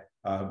at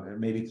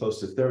maybe close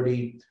to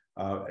 30.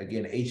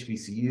 Again,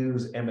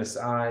 HBCUs,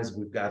 MSIs,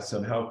 we've got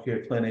some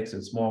healthcare clinics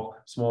and small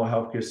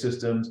healthcare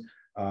systems.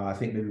 I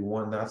think maybe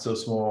one not so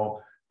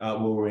small, where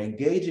we're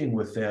engaging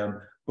with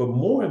them. But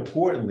more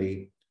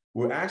importantly,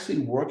 we're actually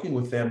working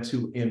with them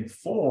to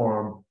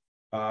inform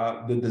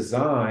the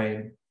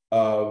design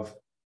of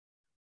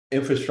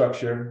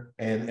infrastructure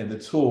and the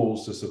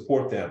tools to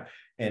support them,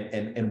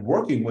 and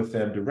working with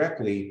them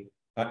directly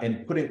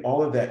and putting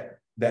all of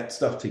that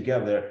stuff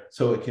together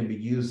so it can be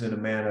used in a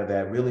manner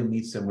that really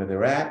meets them where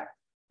they're at,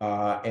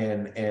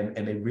 and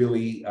they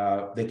really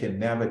they can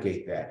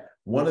navigate that.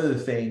 One of the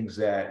things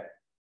that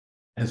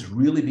has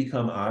really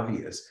become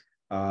obvious,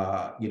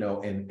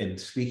 in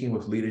speaking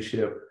with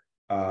leadership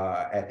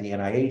at the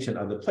NIH and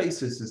other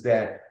places, is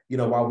that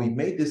while we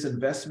made this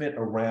investment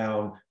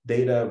around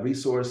data,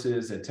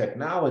 resources, and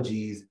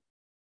technologies,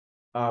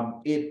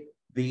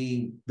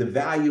 the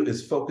value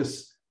is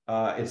focused.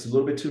 It's a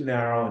little bit too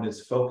narrow, and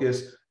it's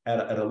focused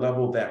at a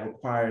level that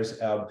requires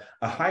a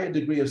higher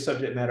degree of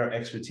subject matter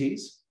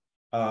expertise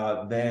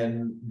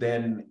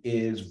than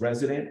is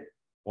resident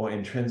or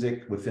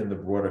intrinsic within the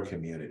broader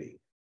community.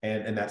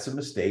 And that's a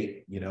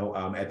mistake.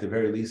 At the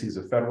very least, these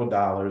are federal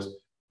dollars,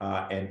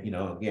 and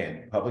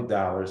again, public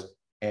dollars,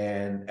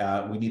 and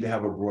we need to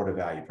have a broader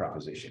value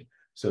proposition.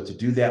 So to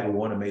do that, we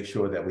want to make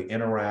sure that we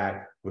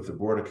interact with the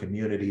broader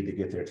community to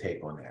get their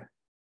take on that.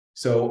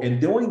 So in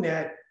doing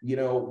that,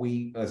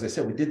 as I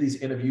said, we did these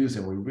interviews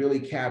and we really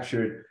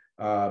captured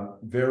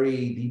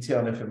very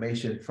detailed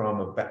information from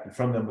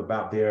them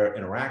about their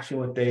interaction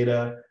with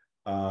data,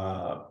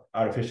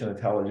 artificial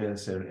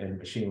intelligence and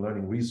machine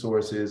learning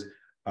resources,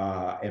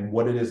 and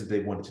what it is that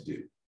they wanted to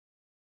do.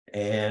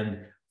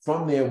 And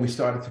from there, we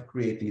started to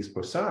create these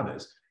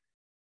personas.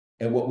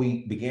 And what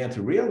we began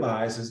to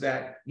realize is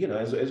that,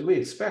 as we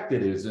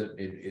expected,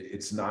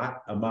 it's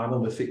not a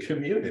monolithic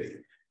community.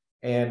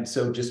 And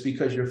so just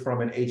because you're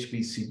from an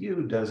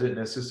HBCU doesn't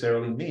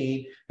necessarily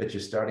mean that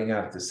you're starting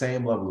out at the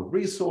same level of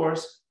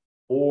resource,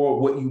 or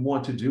what you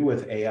want to do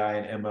with AI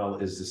and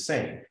ML is the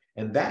same.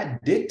 And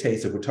that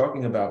dictates, if we're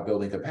talking about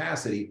building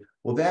capacity,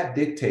 well, that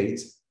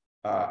dictates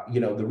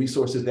the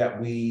resources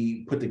that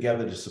we put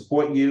together to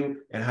support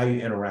you and how you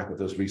interact with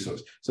those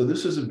resources. So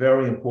this is a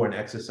very important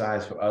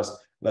exercise for us,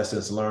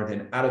 lessons learned.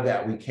 And out of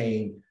that,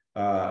 came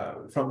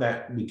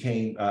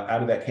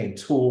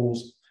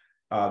tools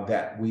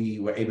that we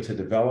were able to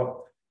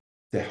develop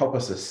to help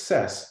us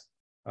assess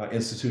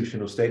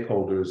institutional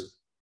stakeholders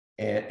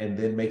and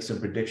then make some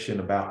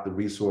prediction about the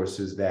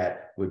resources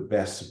that would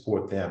best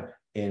support them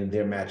in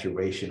their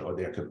maturation or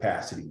their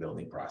capacity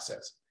building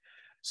process.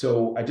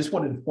 So I just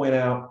wanted to point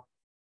out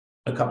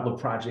a couple of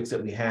projects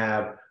that we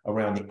have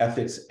around the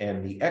ethics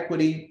and the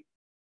equity.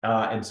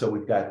 And so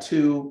we've got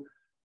two.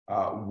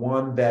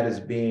 One that is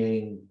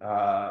being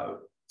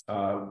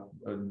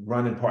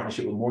run in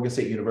partnership with Morgan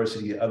State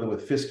University, the other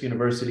with Fisk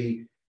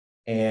University.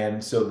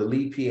 And so the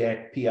lead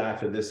PI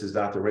for this is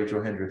Dr.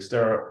 Rachel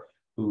Hendricks-Stirrup,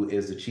 who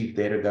is the Chief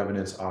Data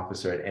Governance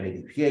Officer at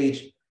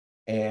NADPH.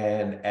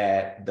 And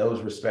at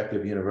those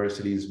respective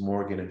universities,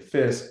 Morgan and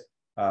Fisk,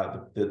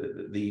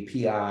 the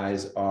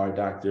PIs are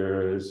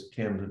Drs.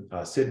 Kim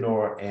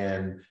Sidnor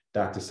and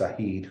Dr.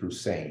 Saeed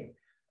Hussain.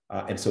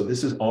 And so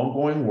this is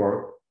ongoing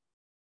work.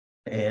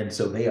 And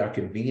so they are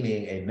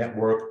convening a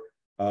network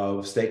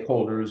of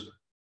stakeholders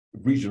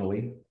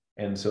regionally.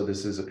 And so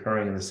this is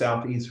occurring in the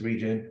Southeast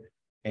region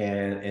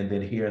and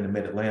then here in the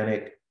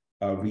Mid-Atlantic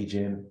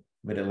region,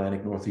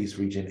 Mid-Atlantic Northeast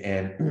region.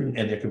 And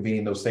they're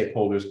convening those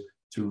stakeholders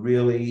to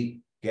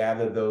really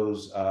gather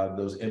those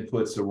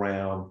inputs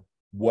around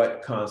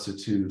what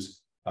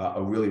constitutes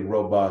a really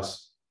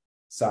robust,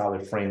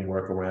 solid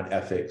framework around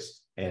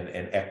ethics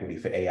and equity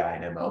for AI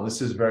and ML.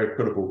 This is very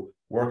critical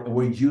work, and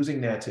we're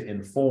using that to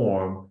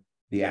inform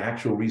the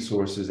actual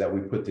resources that we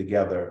put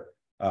together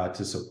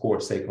to support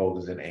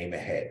stakeholders and AIM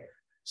Ahead.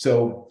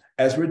 So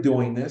as we're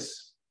doing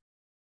this,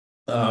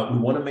 we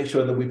want to make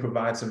sure that we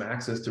provide some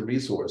access to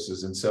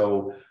resources. And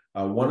so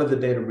One of the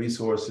data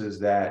resources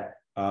that,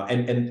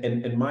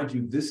 and mind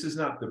you, this is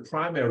not the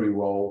primary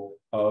role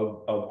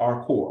of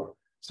our core.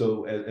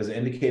 So as I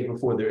indicated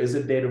before, there is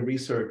a data and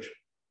research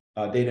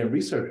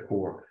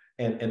core,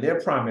 and their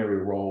primary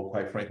role,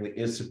 quite frankly,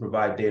 is to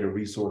provide data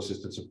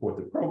resources to support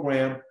the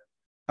program.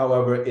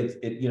 However,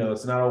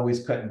 it's not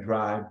always cut and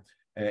dry,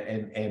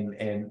 and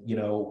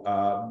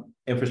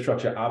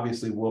infrastructure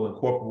obviously will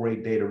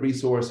incorporate data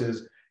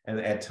resources, and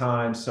at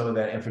times some of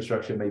that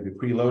infrastructure may be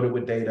preloaded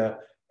with data,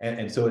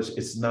 and so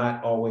it's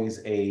not always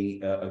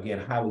again,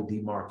 highly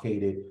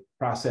demarcated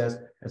process.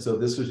 And so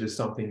this was just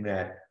something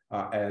that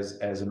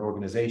as an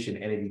organization,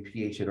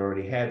 NADPH had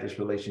already had this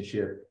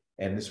relationship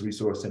and this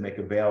resource to make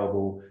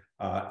available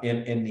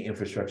in the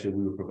infrastructure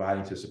we were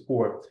providing to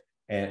support.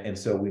 And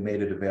so we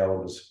made it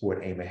available to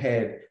support AIM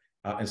Ahead.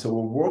 And so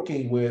we're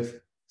working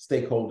with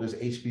stakeholders,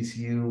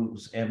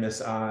 HBCUs,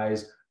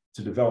 MSIs,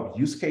 to develop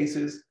use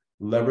cases,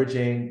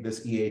 leveraging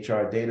this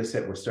EHR data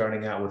set. We're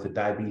starting out with a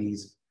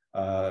diabetes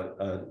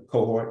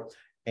cohort.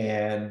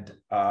 And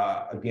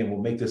again,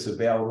 we'll make this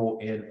available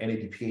in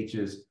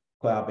NADPH's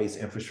cloud-based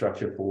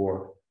infrastructure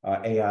for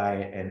AI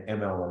and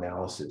ML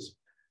analysis.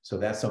 So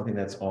that's something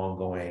that's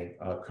ongoing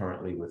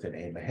currently within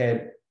AIM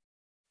Ahead.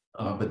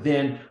 But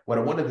then what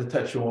I wanted to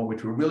touch on,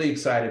 which we're really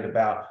excited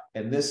about,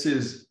 and this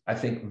is, I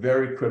think,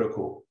 very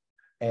critical,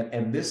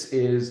 and this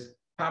is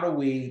how do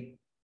we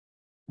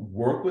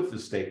work with the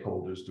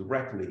stakeholders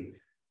directly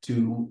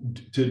to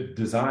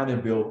design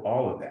and build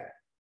all of that,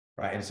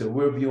 right? And so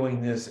we're viewing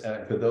this,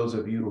 for those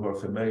of you who are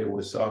familiar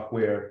with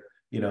software,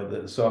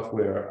 the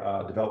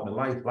software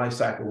development life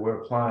cycle,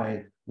 we're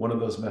applying one of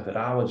those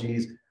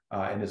methodologies,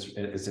 and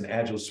it's an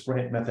agile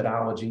sprint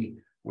methodology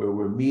where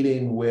we're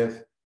meeting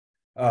with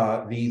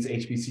these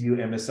HBCU,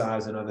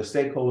 MSIs, and other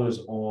stakeholders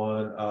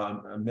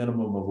on a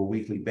minimum of a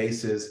weekly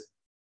basis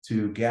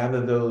to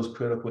gather those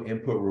critical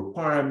input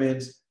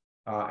requirements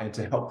and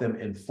to help them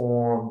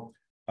inform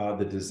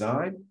the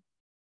design.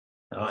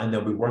 And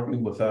they'll be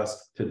working with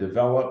us to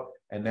develop.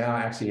 And now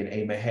actually in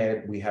AIM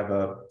Ahead,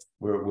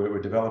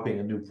 we're developing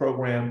a new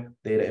program,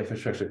 Data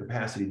Infrastructure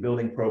Capacity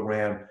Building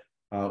Program,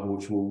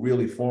 which will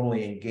really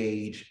formally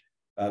engage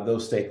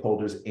those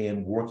stakeholders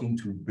in working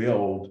to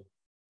build,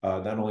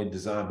 not only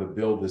design, but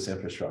build this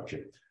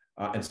infrastructure.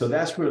 And so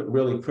that's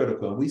really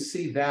critical. And we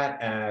see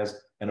that as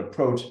an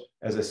approach,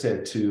 as I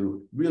said,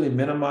 to really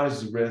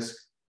minimize the risk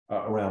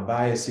around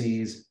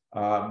biases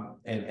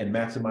and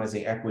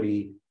maximizing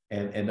equity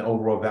and the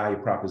overall value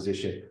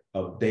proposition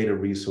of data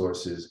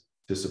resources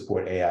to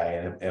support AI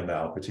and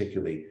ML,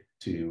 particularly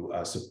to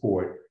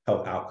support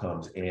health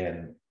outcomes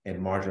in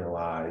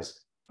marginalized,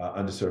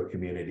 underserved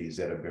communities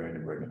that are bearing the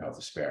burden of health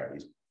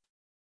disparities.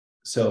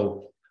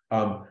 So,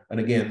 and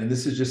again, and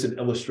this is just an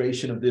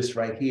illustration of this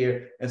right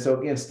here. And so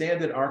again,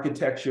 standard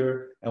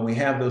architecture, and we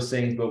have those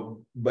things,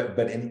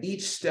 but in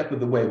each step of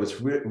the way,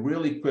 what's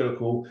really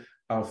critical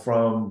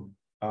from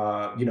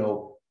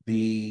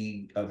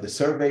the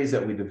surveys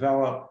that we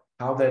develop,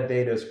 how that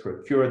data is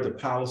procured, the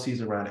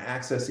policies around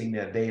accessing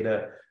that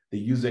data, the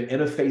user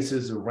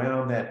interfaces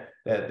around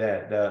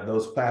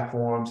those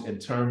platforms in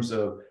terms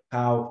of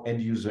how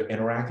end users are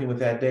interacting with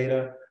that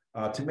data,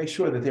 to make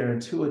sure that they're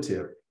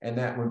intuitive and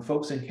that when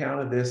folks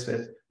encounter this,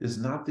 that there's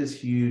not this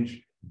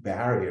huge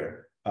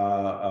barrier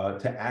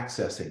to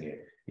accessing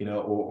it,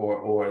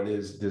 or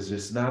there's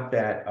just not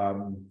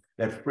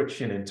that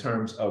friction in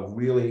terms of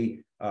really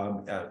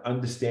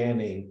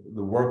understanding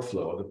the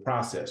workflow, the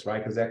process, right?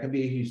 Because that can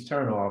be a huge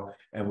turnoff,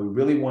 and we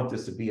really want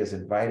this to be as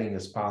inviting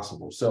as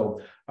possible. So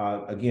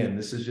again,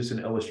 this is just an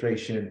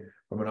illustration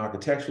from an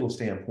architectural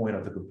standpoint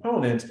of the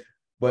components.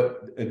 But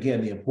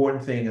again, the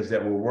important thing is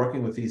that we're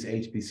working with these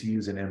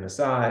HBCUs and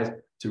MSIs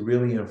to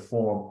really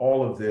inform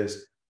all of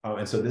this.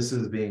 And so this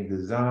is being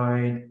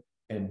designed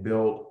and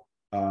built,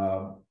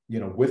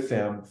 with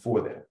them,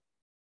 for them.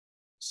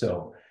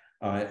 So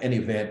an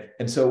event.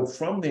 And so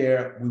from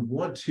there, we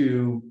want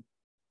to,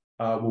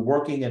 we're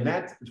working, and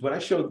that's what I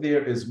showed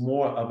there is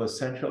more of a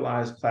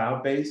centralized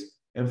cloud-based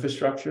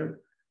infrastructure,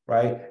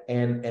 right?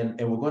 And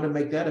we're going to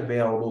make that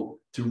available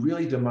to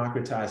really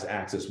democratize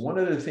access. One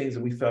of the things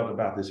that we felt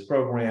about this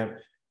program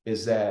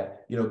is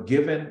that,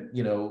 given,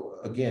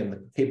 again,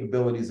 the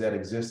capabilities that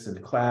exist in the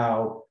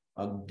cloud,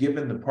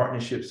 given the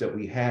partnerships that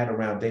we had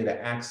around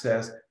data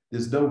access,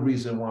 there's no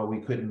reason why we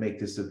couldn't make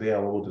this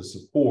available to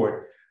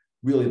support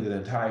really the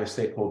entire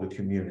stakeholder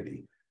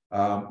community.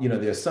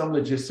 There's some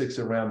logistics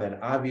around that,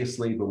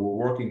 obviously, but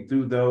we're working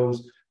through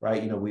those,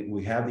 right?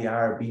 We have the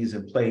IRBs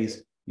in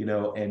place,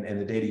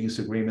 and the data use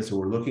agreements. So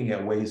we're looking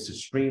at ways to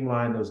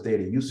streamline those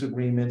data use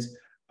agreements,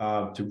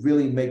 to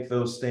really make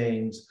those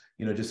things,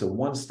 just a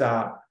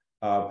one-stop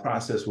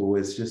process where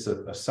it's just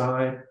a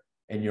sign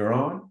and you're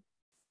on.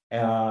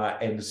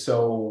 And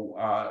so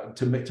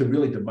to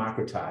really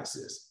democratize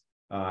this.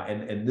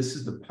 And this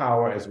is the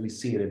power, as we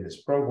see it in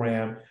this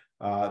program,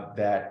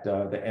 that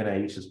the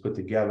NIH has put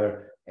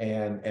together.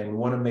 And we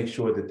want to make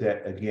sure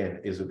that again,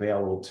 is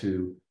available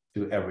to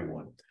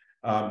everyone.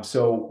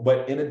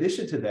 But in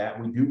addition to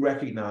that, we do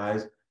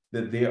recognize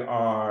that there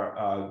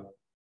are,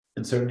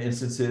 in certain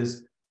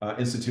instances,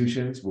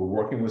 institutions. We're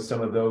working with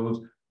some of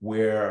those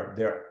where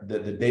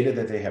the data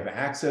that they have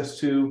access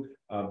to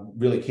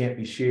really can't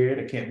be shared.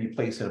 It can't be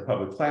placed in a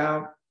public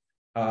cloud.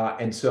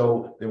 And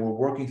so then we're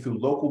working through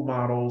local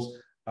models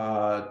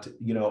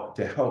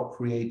to help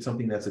create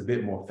something that's a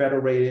bit more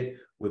federated,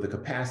 where the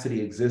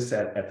capacity exists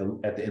at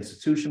the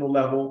institutional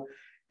level.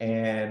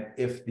 And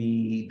if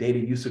the data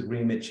use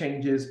agreement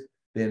changes,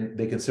 then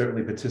they can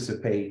certainly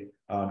participate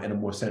in a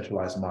more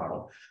centralized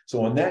model.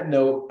 So on that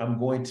note, I'm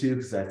going to,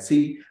 because I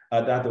see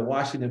Dr.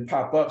 Washington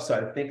pop up, so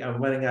I think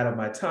I'm running out of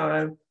my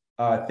time.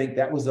 I think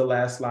that was the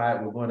last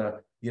slide. We're going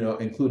to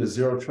include a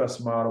zero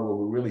trust model where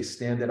we really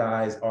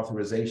standardize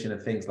authorization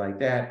and things like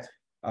that,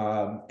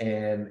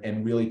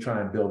 and really try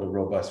and build a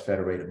robust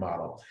federated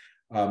model.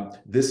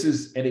 This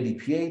is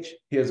NADPH.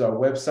 Here's our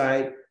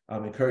website. I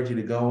encourage you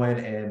to go in,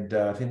 and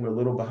I think we're a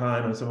little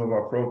behind on some of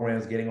our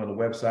programs getting on the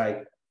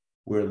website.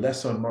 We're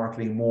less on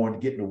marketing, more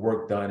on getting the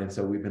work done. And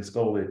so we've been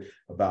scolded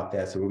about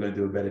that. So we're going to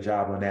do a better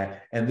job on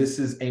that. And this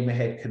is Aim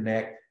Ahead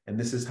Connect. And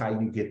this is how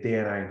you get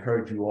there. And I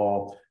encourage you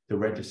all to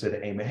register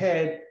to Aim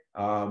Ahead.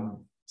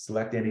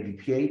 Select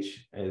NADPH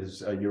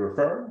as your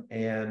referrer.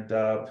 And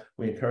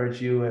we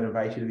encourage you and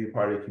invite you to be a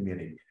part of the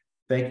community.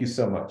 Thank you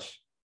so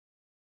much.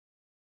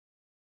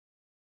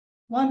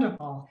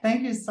 Wonderful.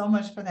 Thank you so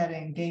much for that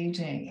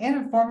engaging and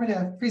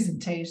informative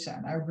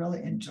presentation. I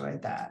really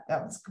enjoyed that.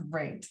 That was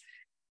great.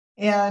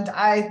 And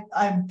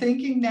I'm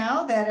thinking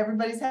now that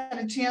everybody's had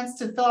a chance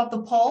to fill out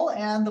the poll,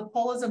 and the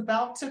poll is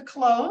about to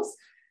close,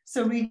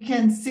 so we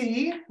can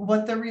see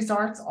what the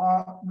results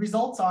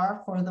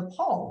are for the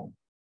poll.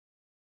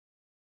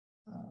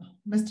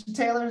 Mr.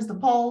 Taylor, is the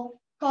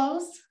poll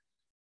closed?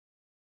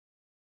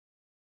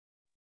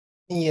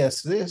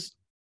 Yes, it is.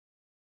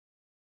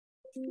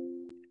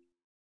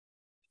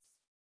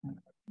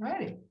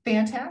 Righty,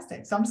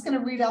 fantastic. So I'm just going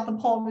to read out the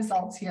poll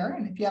results here,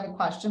 and if you have a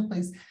question,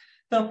 please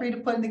feel free to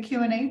put in the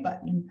Q&A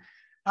button.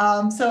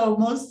 So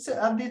most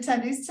of the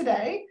attendees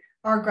today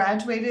are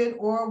graduated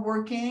or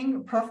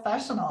working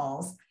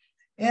professionals.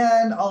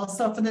 And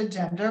also for the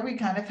gender, we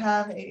kind of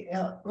have a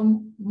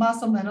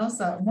más o menos,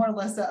 more or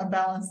less a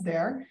balance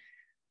there.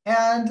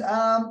 And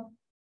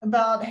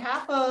about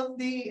half of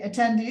the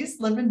attendees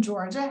live in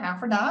Georgia,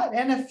 half are not,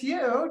 and a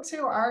few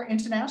too are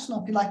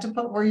international. If you'd like to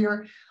put where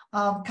you're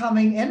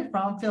coming in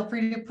from, feel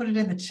free to put it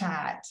in the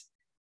chat.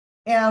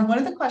 And one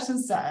of the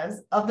questions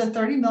says, of the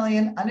 30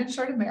 million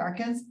uninsured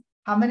Americans,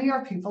 how many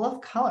are people of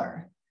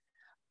color?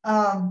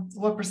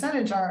 What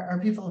percentage are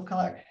people of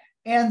color?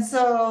 And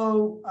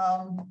so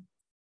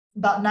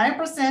about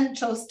 9%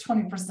 chose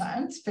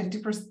 20%,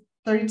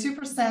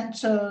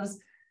 32% chose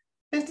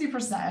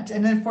 50%,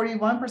 and then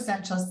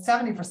 41% chose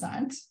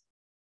 70%.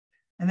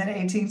 And then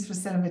 18%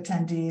 of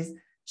attendees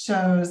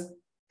chose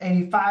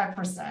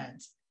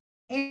 85%.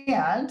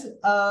 And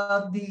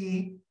of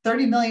the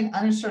 30 million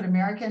uninsured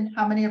American,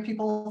 how many are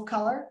people of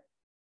color?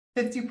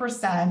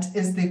 50%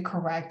 is the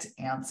correct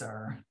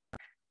answer.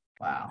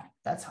 Wow,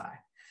 that's high.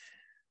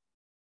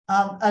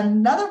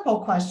 Another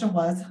poll question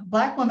was,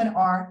 Black women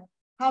are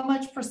how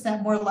much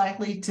percent more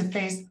likely to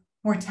face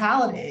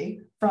mortality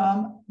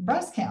from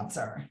breast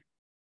cancer?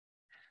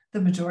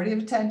 The majority of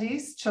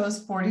attendees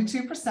chose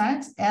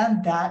 42%,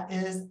 and that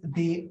is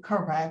the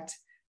correct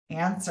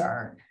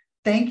answer.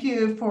 Thank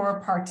you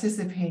for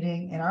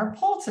participating in our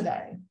poll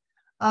today.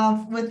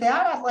 With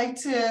that, I'd like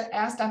to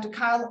ask Dr.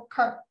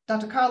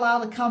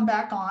 Carlisle to come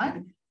back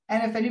on.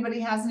 And if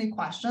anybody has any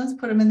questions,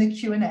 put them in the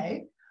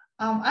Q&A.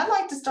 I'd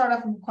like to start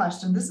off with a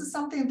question. This is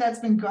something that's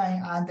been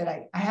going on that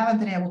I haven't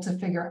been able to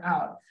figure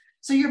out.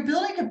 So you're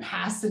building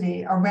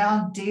capacity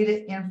around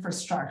data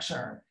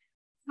infrastructure.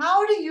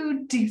 How do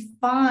you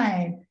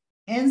define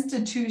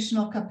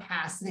institutional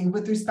capacity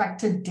with respect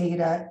to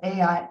data,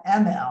 AI,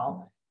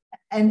 ML?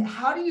 And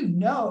how do you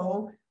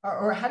know,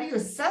 or how do you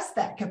assess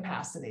that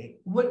capacity?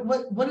 What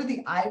are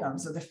the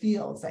items or the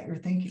fields that you're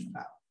thinking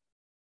about?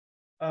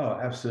 Oh,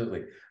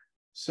 absolutely.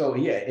 So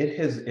yeah, it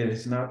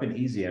has not been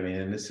easy. I mean,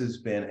 and this has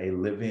been a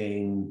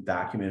living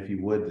document, if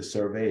you would, the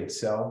survey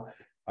itself.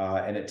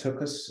 And it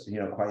took us,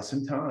 quite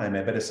some time.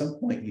 But at some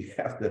point, you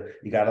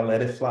got to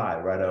let it fly,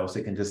 right? Or else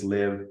it can just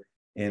live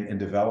in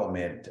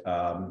development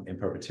in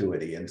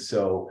perpetuity. And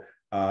so,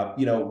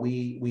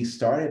 we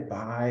started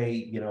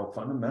by,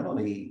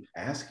 fundamentally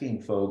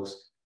asking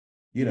folks,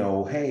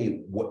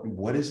 hey,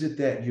 what is it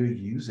that you're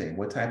using?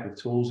 What type of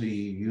tools are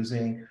you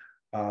using?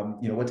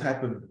 What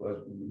type of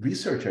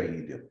research are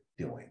you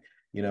doing?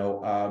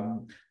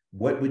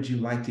 What would you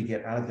like to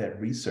get out of that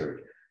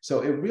research?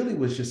 So it really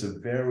was just a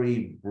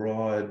very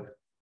broad,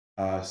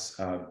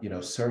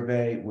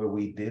 survey where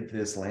we did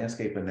this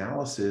landscape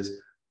analysis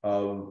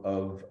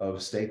of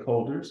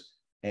stakeholders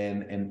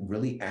and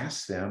really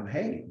asked them,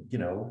 hey, do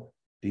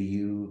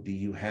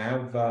you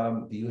have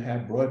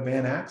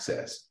broadband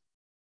access?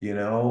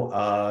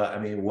 I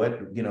mean, what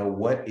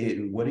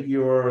are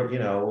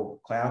your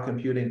cloud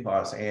computing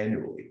costs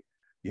annually?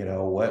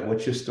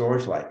 What's your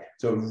storage like?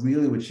 So it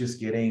really was just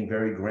getting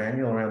very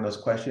granular around those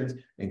questions,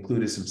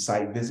 included some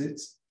site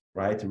visits,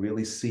 right, to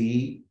really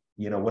see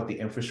what the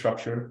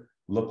infrastructure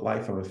look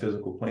like from a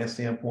physical plant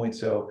standpoint.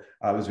 So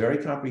it was very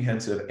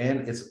comprehensive,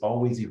 and it's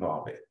always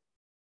evolving.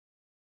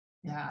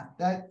 Yeah,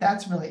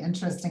 that's really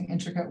interesting,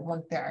 intricate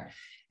work there.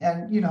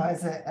 And, you know,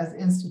 as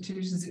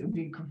institutions, it would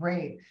be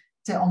great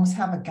to almost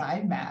have a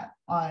guide map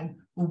on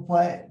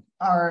what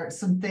are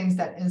some things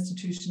that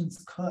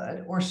institutions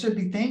could or should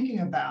be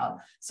thinking about,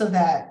 so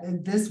that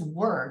this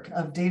work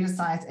of data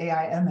science,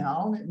 AI,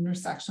 ML,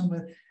 intersection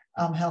with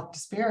health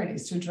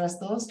disparities to address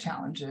those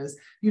challenges,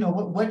 you know,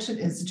 what should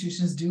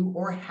institutions do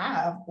or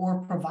have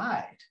or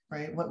provide,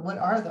 right? What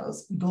are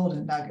those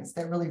golden nuggets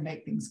that really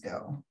make things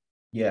go?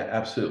 Yeah,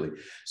 absolutely.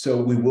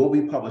 So we will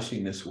be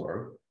publishing this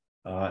work.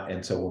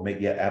 And so we'll make,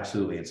 yeah,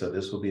 absolutely. And so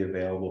this will be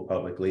available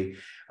publicly.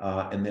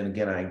 And then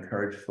again, I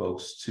encourage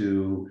folks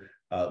to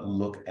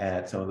look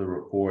at some of the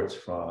reports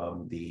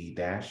from the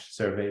DASH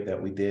survey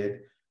that we did,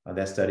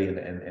 that study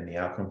and the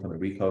outcome from the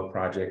RECODE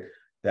project.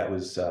 That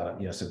was,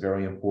 you know, some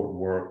very important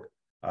work.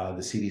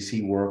 The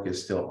CDC work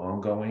is still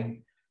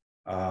ongoing.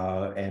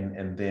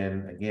 And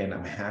then again,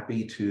 I'm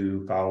happy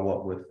to follow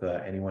up with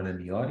anyone in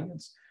the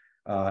audience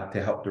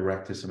to help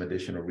direct to some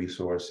additional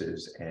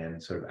resources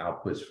and sort of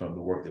outputs from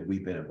the work that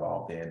we've been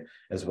involved in,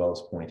 as well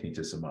as pointing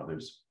to some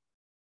others.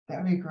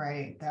 That would be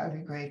great. That would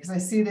be great. Because I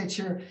see that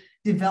you're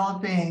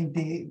developing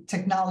the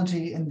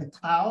technology in the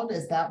cloud.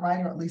 Is that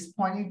right? Or at least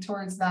pointing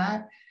towards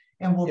that?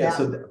 And will that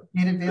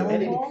be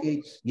available?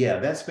 Yeah,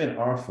 that's been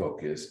our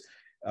focus.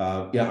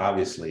 Yeah,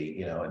 obviously,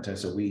 you know, in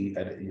terms of we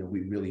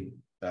really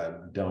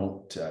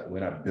we're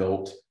not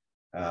built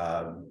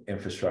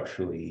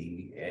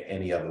infrastructurally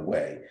any other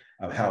way.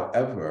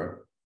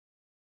 However,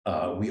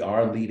 we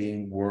are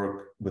leading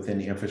work within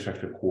the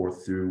infrastructure core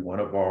through one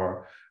of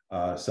our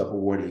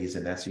sub-awardees,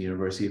 and that's the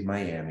University of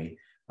Miami.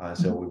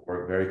 So we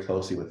work very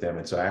closely with them.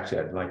 And so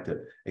actually, I'd like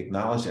to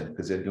acknowledge them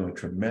because they're doing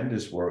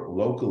tremendous work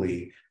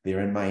locally.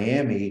 They're in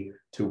Miami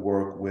to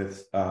work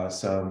with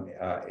some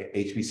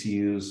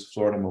HBCUs,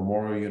 Florida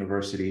Memorial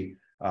University,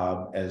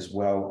 as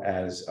well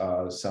as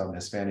some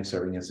Hispanic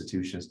serving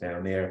institutions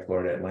down there,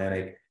 Florida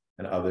Atlantic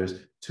and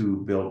others, to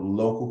build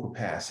local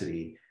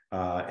capacity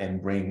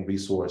and bring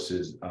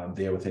resources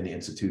there within the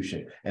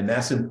institution. And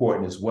that's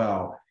important as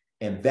well.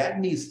 And that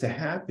needs to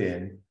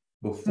happen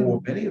before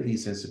many of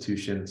these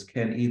institutions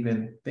can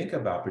even think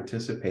about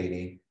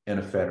participating in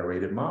a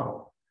federated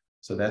model.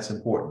 So that's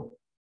important.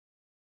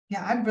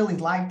 Yeah, I'd really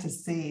like to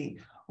see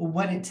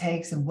what it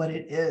takes and what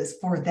it is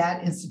for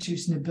that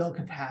institution to build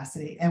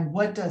capacity. And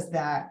what does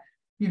that,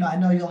 you know, I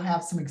know you'll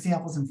have some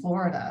examples in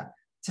Florida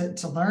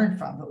to learn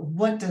from, but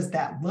what does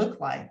that look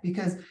like?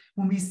 Because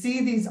when we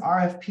see these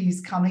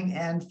RFPs coming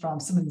in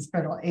from some of these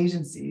federal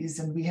agencies,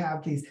 and we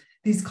have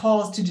these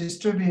calls to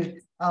distribute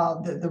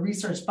the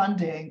research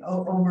funding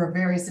over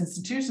various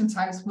institution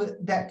types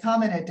that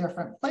come in at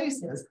different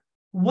places,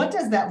 what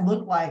does that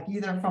look like,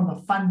 either from a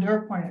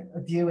funder point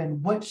of view,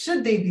 and what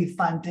should they be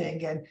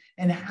funding,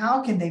 and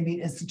how can they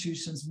meet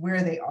institutions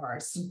where they are,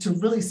 so to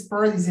really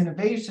spur these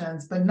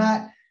innovations, but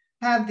not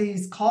have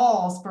these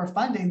calls for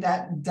funding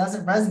that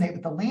doesn't resonate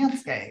with the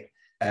landscape?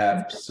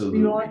 Absolutely.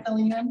 You are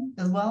filling in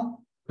as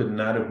well? Could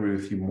not agree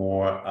with you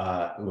more.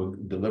 We're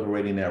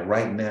deliberating that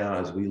right now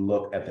as we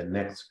look at the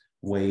next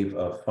wave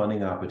of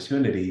funding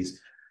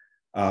opportunities.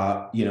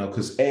 You know,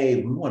 because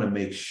we want to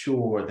make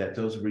sure that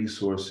those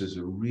resources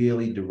are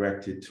really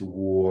directed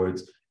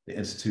towards the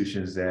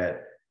institutions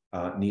that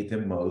need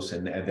them most,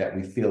 and that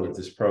we feel that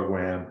this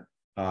program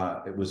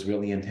it was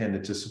really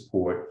intended to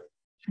support.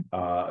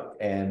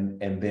 And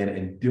then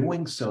in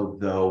doing so,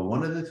 though,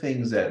 one of the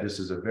things that this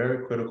is a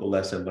very critical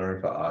lesson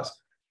learned for us.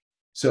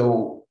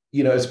 So,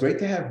 you know, it's great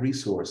to have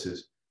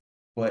resources,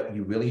 but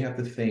you really have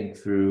to think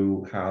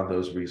through how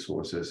those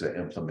resources are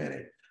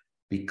implemented.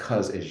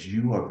 Because as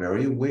you are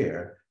very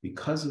aware,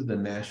 because of the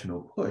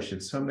national push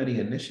and so many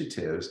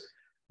initiatives,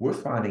 we're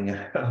finding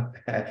out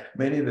that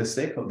many of the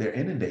stakeholders, they're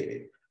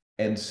inundated.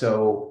 And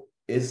so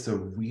it's a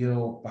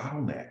real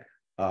bottleneck,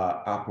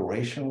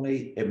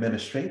 operationally,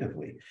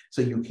 administratively.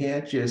 So you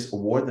can't just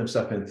award them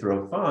stuff and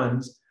throw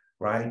funds,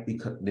 right?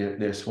 Because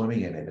they're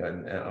swimming in it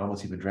and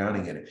almost even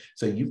drowning in it.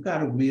 So you've got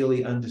to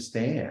really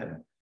understand,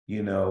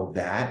 you know,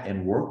 that,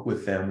 and work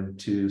with them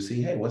to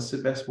see, hey, what's the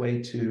best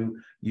way to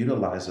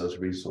utilize those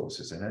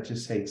resources? And that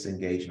just takes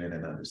engagement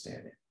and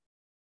understanding.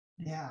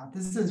 Yeah,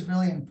 this is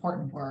really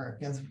important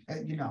work, as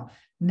you know,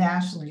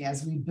 nationally,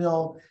 as we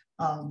build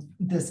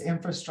this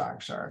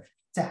infrastructure,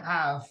 to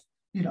have,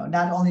 you know,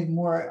 not only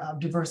more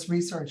diverse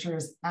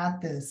researchers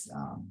at this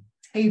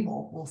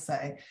table, we'll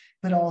say,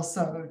 but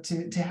also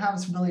to have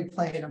us really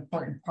play an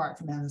important part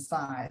from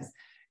MSIs.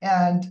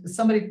 And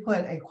somebody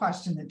put a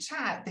question in the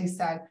chat. They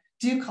said,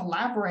 do you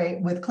collaborate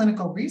with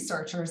clinical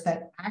researchers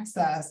that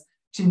access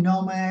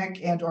genomic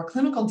and or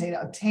clinical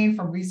data obtained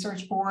from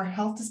research for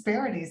health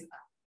disparities?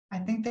 I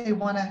think they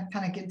want to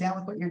kind of get down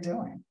with what you're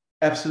doing.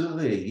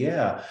 Absolutely,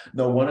 yeah.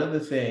 No, one of the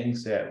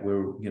things that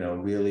we're, you know,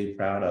 really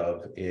proud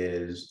of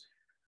is,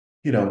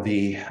 you know,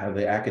 the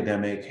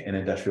academic and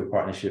industrial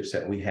partnerships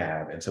that we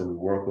have. And so we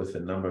work with a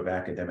number of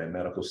academic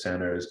medical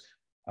centers,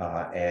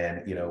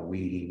 and, you know,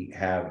 we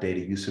have data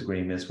use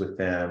agreements with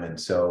them. And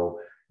so,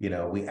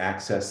 we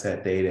access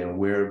that data, and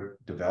we're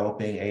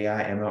developing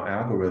AI ML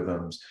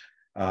algorithms,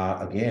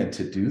 again,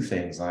 to do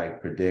things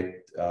like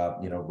predict,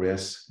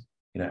 risk,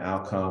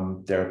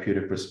 outcome,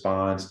 therapeutic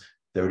response,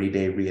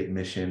 30-day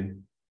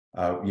readmission,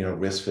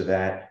 risk for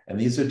that. And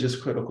these are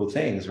just critical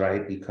things,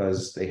 right?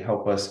 Because they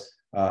help us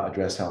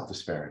address health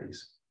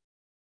disparities.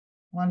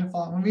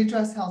 Wonderful. When we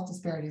address health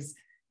disparities,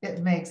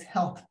 it makes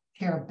health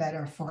care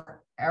better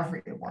for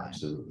everyone.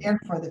 Absolutely. And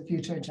for the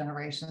future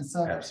generations.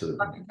 So,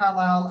 absolutely. Dr.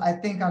 Carlisle, I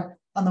think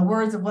on the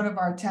words of one of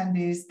our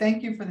attendees,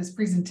 thank you for this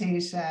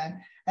presentation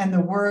and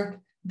the work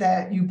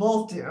that you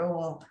both do.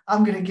 Well,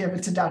 I'm going to give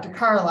it to Dr.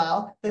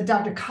 Carlisle, that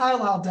Dr.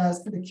 Carlisle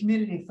does for the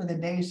community, for the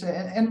nation,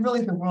 and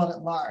really the world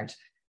at large.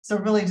 So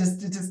really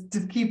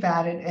just keep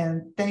at it.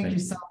 And thank you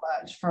so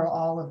much for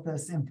all of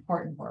this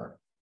important work.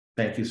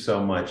 Thank you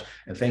so much.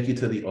 And thank you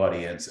to the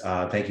audience.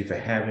 Thank you for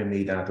having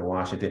me, Dr.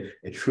 Washington.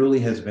 It truly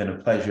has been a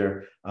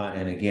pleasure.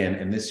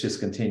 And this just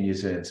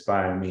continues to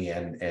inspire me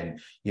and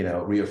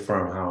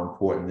reaffirm how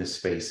important this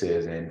space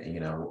is. And,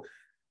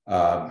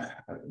 I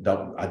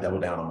double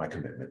down on my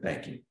commitment.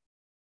 Thank you.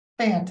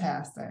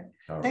 Fantastic.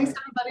 Thanks,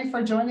 everybody,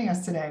 for joining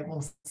us today.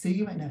 We'll see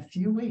you in a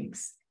few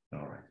weeks. All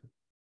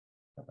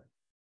right.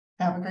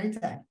 Have a great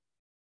day.